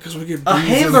 Why? Because we get A bees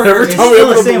hamburger every is time we still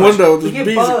a open up the sandwich. window. You There's get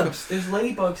bees. bugs. There's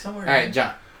ladybugs somewhere. All right,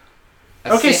 John.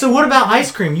 A Okay, sa- so what about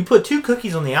ice cream? You put two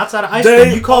cookies on the outside of ice They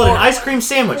cream. You call it an are- ice cream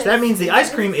sandwich. That means the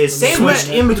ice cream is sandwiched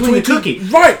in between the cookie.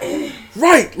 Right.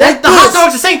 Right. That, Like the this. hot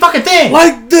dog's the same fucking thing.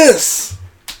 Like this.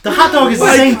 The hot dog is the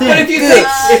But- same But if thing. you This.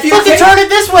 take, if you Fucking take, turn it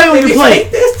this way on if your you plate.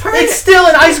 take this, turn It's it. still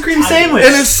an ice cream sandwich.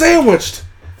 And it's sandwiched.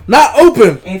 Not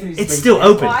open. Anthony's It's big still fan.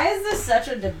 open. Why is this such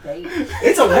a debate?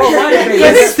 It's a worldwide debate.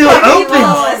 But it's still Fucking open.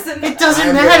 listen. It doesn't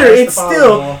I'm matter. gonna It's ask the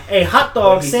still father-in-law a hot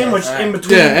dog what he says. sandwiched Alright. in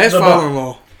between Yeah, ask the bun.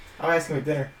 father-in-law. I'll ask him at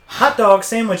dinner. Hot dog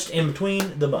sandwiched in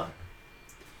between the bun.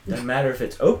 Doesn't matter if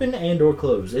it's open and or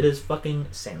closed. It is fucking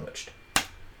sandwiched.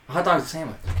 A hot dog's a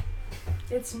sandwich.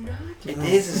 It's not. It is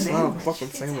a It's not sandwich. a fucking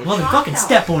sandwich. Well, then fucking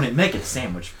step on it and make it a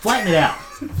sandwich. Flatten it out.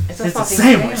 It's It's a fucking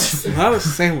sandwich. It's not a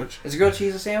sandwich. Is grilled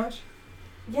cheese a sandwich?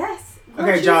 Yes.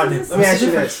 Okay, John, let me ask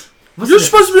you this. What's You're the-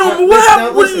 supposed to be on. Listen, What no,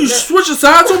 happened? What are listen, you no. switching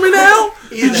sides on me now?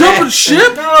 You He's jumping an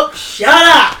ship? No, shut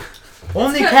up!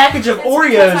 On the package of It's because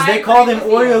Oreos, I they call agree them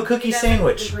with you. Oreo He cookie doesn't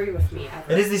sandwich. Agree with me.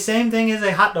 It is the same thing as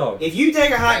a hot dog. If you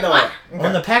take a hot dog,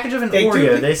 On the package of an They do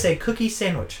Oreo, the- they say cookie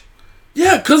sandwich.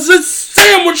 Yeah, because it's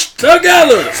sandwiched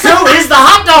together. So is the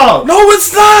hot dog! No,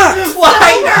 it's not.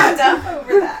 Why not? Enough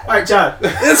over that. all right, John.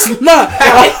 It's not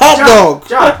a hot dog.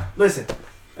 John, listen.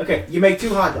 Okay, you make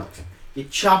two hot dogs. You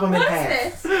chop them in What's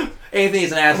half. this?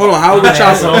 Anthony's an asshole. Hold on, how are we I'm an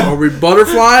chopping? asshole. Are we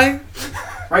butterflying?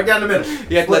 Right down the middle.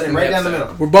 You have to let him right have down the some.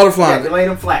 middle. We're Yeah, butterflying. you lay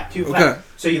them flat, two flat. Okay.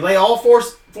 So you lay all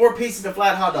four pieces of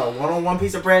flat hot dog, one on one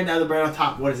piece of bread, and the other bread on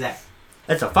top. What is that?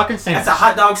 That's a fucking sandwich. That's a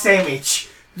hot dog sandwich.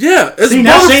 Yeah, it's See,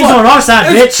 now Shane's on our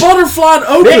side, It's bitch. butterflied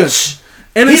open. Bitch.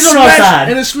 And He's it's on our smashed, side.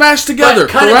 and it's smashed together, But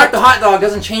cutting up correct? the hot dog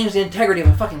doesn't change the integrity of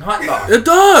a fucking hot dog. It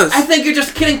does. I think you're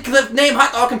just getting the name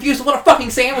hot dog confused with what a fucking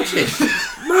sandwich is.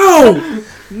 No.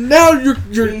 Now you're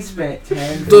We spent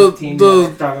 10, The- 15 the-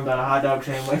 minutes talking about a hot dog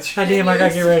sandwich. God damn, I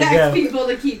gotta get ready to Expect go. people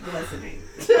to keep listening.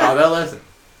 Oh, they'll listen.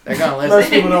 They're gonna Most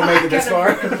listen. people don't make it this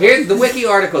far. Here's the wiki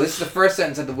article. This is the first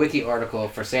sentence of the wiki article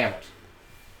for sandwich.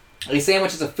 A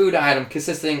sandwich is a food item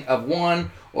consisting of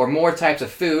one or more types of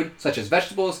food, such as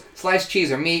vegetables, sliced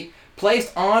cheese or meat,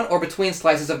 placed on or between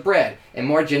slices of bread, and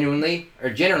more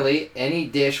generally any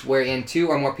dish wherein two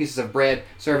or more pieces of bread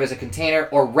serve as a container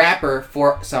or wrapper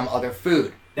for some other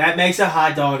food. That makes a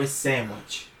hot dog a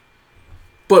sandwich.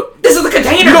 but This is the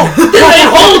container. no. They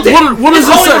hold it. What does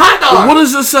It's it say? holding hot dog. What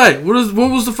does it say?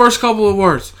 What was the first couple of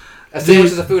words? A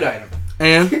sandwich is a food item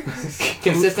And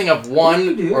consisting of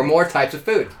one or more types of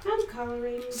food, I'm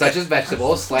coloring. such as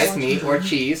vegetables, sliced meat, or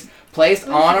cheese, placed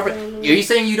on or. Are you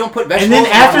saying you don't put vegetables? And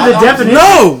then on after hot the dogs? definition,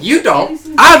 no, You don't.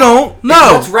 I don't.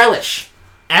 No. What's relish?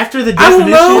 after the I don't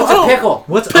definition, know. What's a pickle?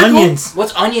 what's Pickle? onions?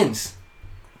 What's onions?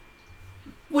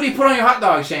 What do you put on your hot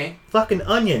dog, Shane? Fucking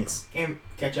onions. And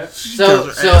ketchup. So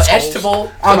guys are assholes.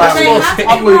 vegetable. I'm so out. They vegetables- have to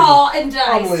I'm be leaving. raw and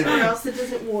I'm diced, leaving. or else it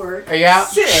doesn't work. Are you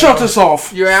out? Shut this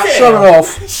off. You're out. Shut it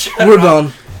off. We're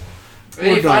done. Any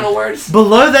We're done. final words?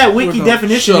 Below that wiki done.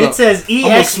 definition, Shut it up. says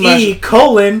gonna smash EXE it.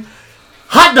 colon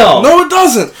hot dog. No, it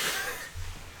doesn't.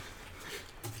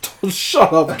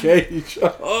 Shut up, Cage.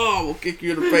 Oh, we'll kick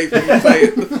you in the face when you say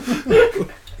it.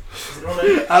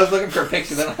 I was looking for a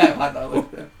picture. They don't have hot dog.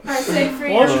 I say for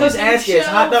Why don't you just ask it? Is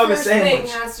hot dog a first sandwich?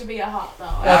 thing has to be a hot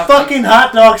dog. A fucking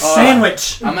hot dog Hold on.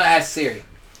 sandwich. I'm gonna ask Siri.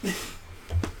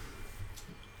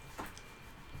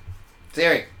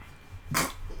 Siri.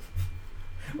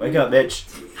 Wake up, bitch.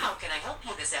 How can I help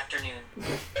you this afternoon?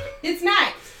 It's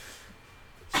night.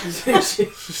 She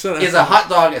said Is a hot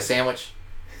dog a sandwich?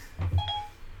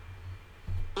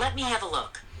 Let me have a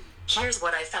look. Here's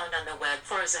what I found on the web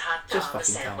for is a hot Just dog a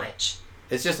fucking tell me. sandwich.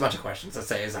 It's just a bunch of questions. Let's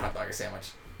say is a hot dog a sandwich?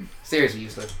 Siri's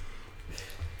useless.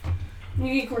 You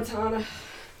need Cortana.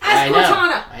 I Ask know.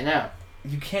 Cortana. I know.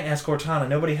 You can't ask Cortana.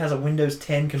 Nobody has a Windows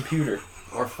 10 computer.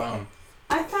 Or phone.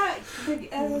 I thought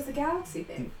it was the Galaxy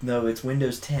thing. No, it's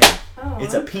Windows 10. Oh,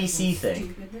 It's a I'm PC thing.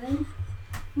 stupid then.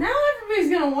 Now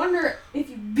everybody's gonna wonder if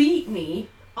you beat me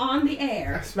on the I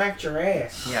air. smacked your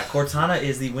ass. Yeah, Cortana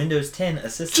is the Windows 10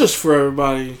 assistant. just for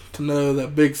everybody to know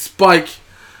that big spike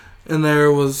in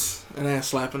there was an ass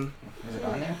slapping. Is it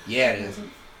on there? Yeah, it is.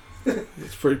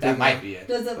 It's pretty big. That might be it.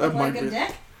 Does it That look might like a be.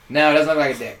 dick? No, it doesn't look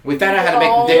like a dick. We found out how to make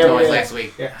Oh, the dick yeah, noise yeah. last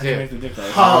week. Yeah. How do you Too. make the dick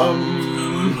noise?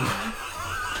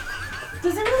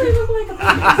 Does it really look like a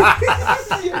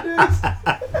penis?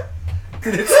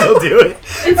 Did it still do it?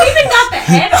 It's even got the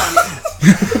head on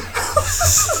it.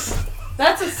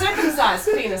 That's a circumcised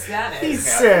penis, that He is.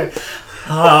 said,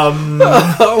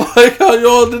 I like how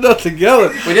y'all did that together.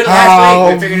 We did it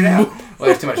last week. We figured it out. Well,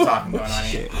 there's too much talking going on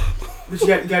here. But you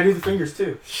gotta do the fingers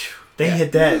too. they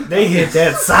hit that. They hit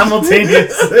that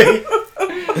simultaneously.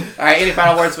 All right, any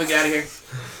final words we get out of here?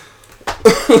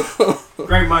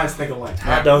 Great minds think alike.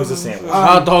 Hot dog's a sandwich.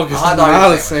 Hot dog is hot dog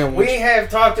not is a a sandwich. We have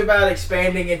talked about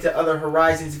expanding into other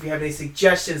horizons. If you have any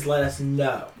suggestions, let us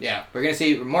know. Yeah, we're gonna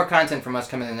see more content from us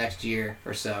coming in the next year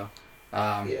or so.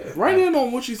 Write in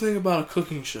on what you think about a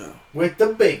cooking show. With the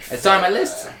big. It's on my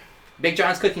list. Big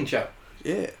John's cooking show.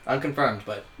 Yeah. Unconfirmed,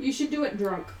 but You should do it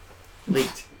drunk.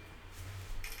 leaked.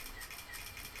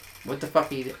 What the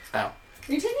fuck are you? Oh, Are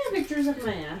you taking pictures of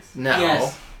my ass? no.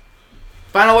 Yes.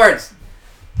 Final words.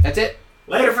 That's it.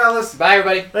 Later, fellas. Bye,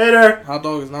 everybody. Later. Hot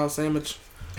dog is not a sandwich.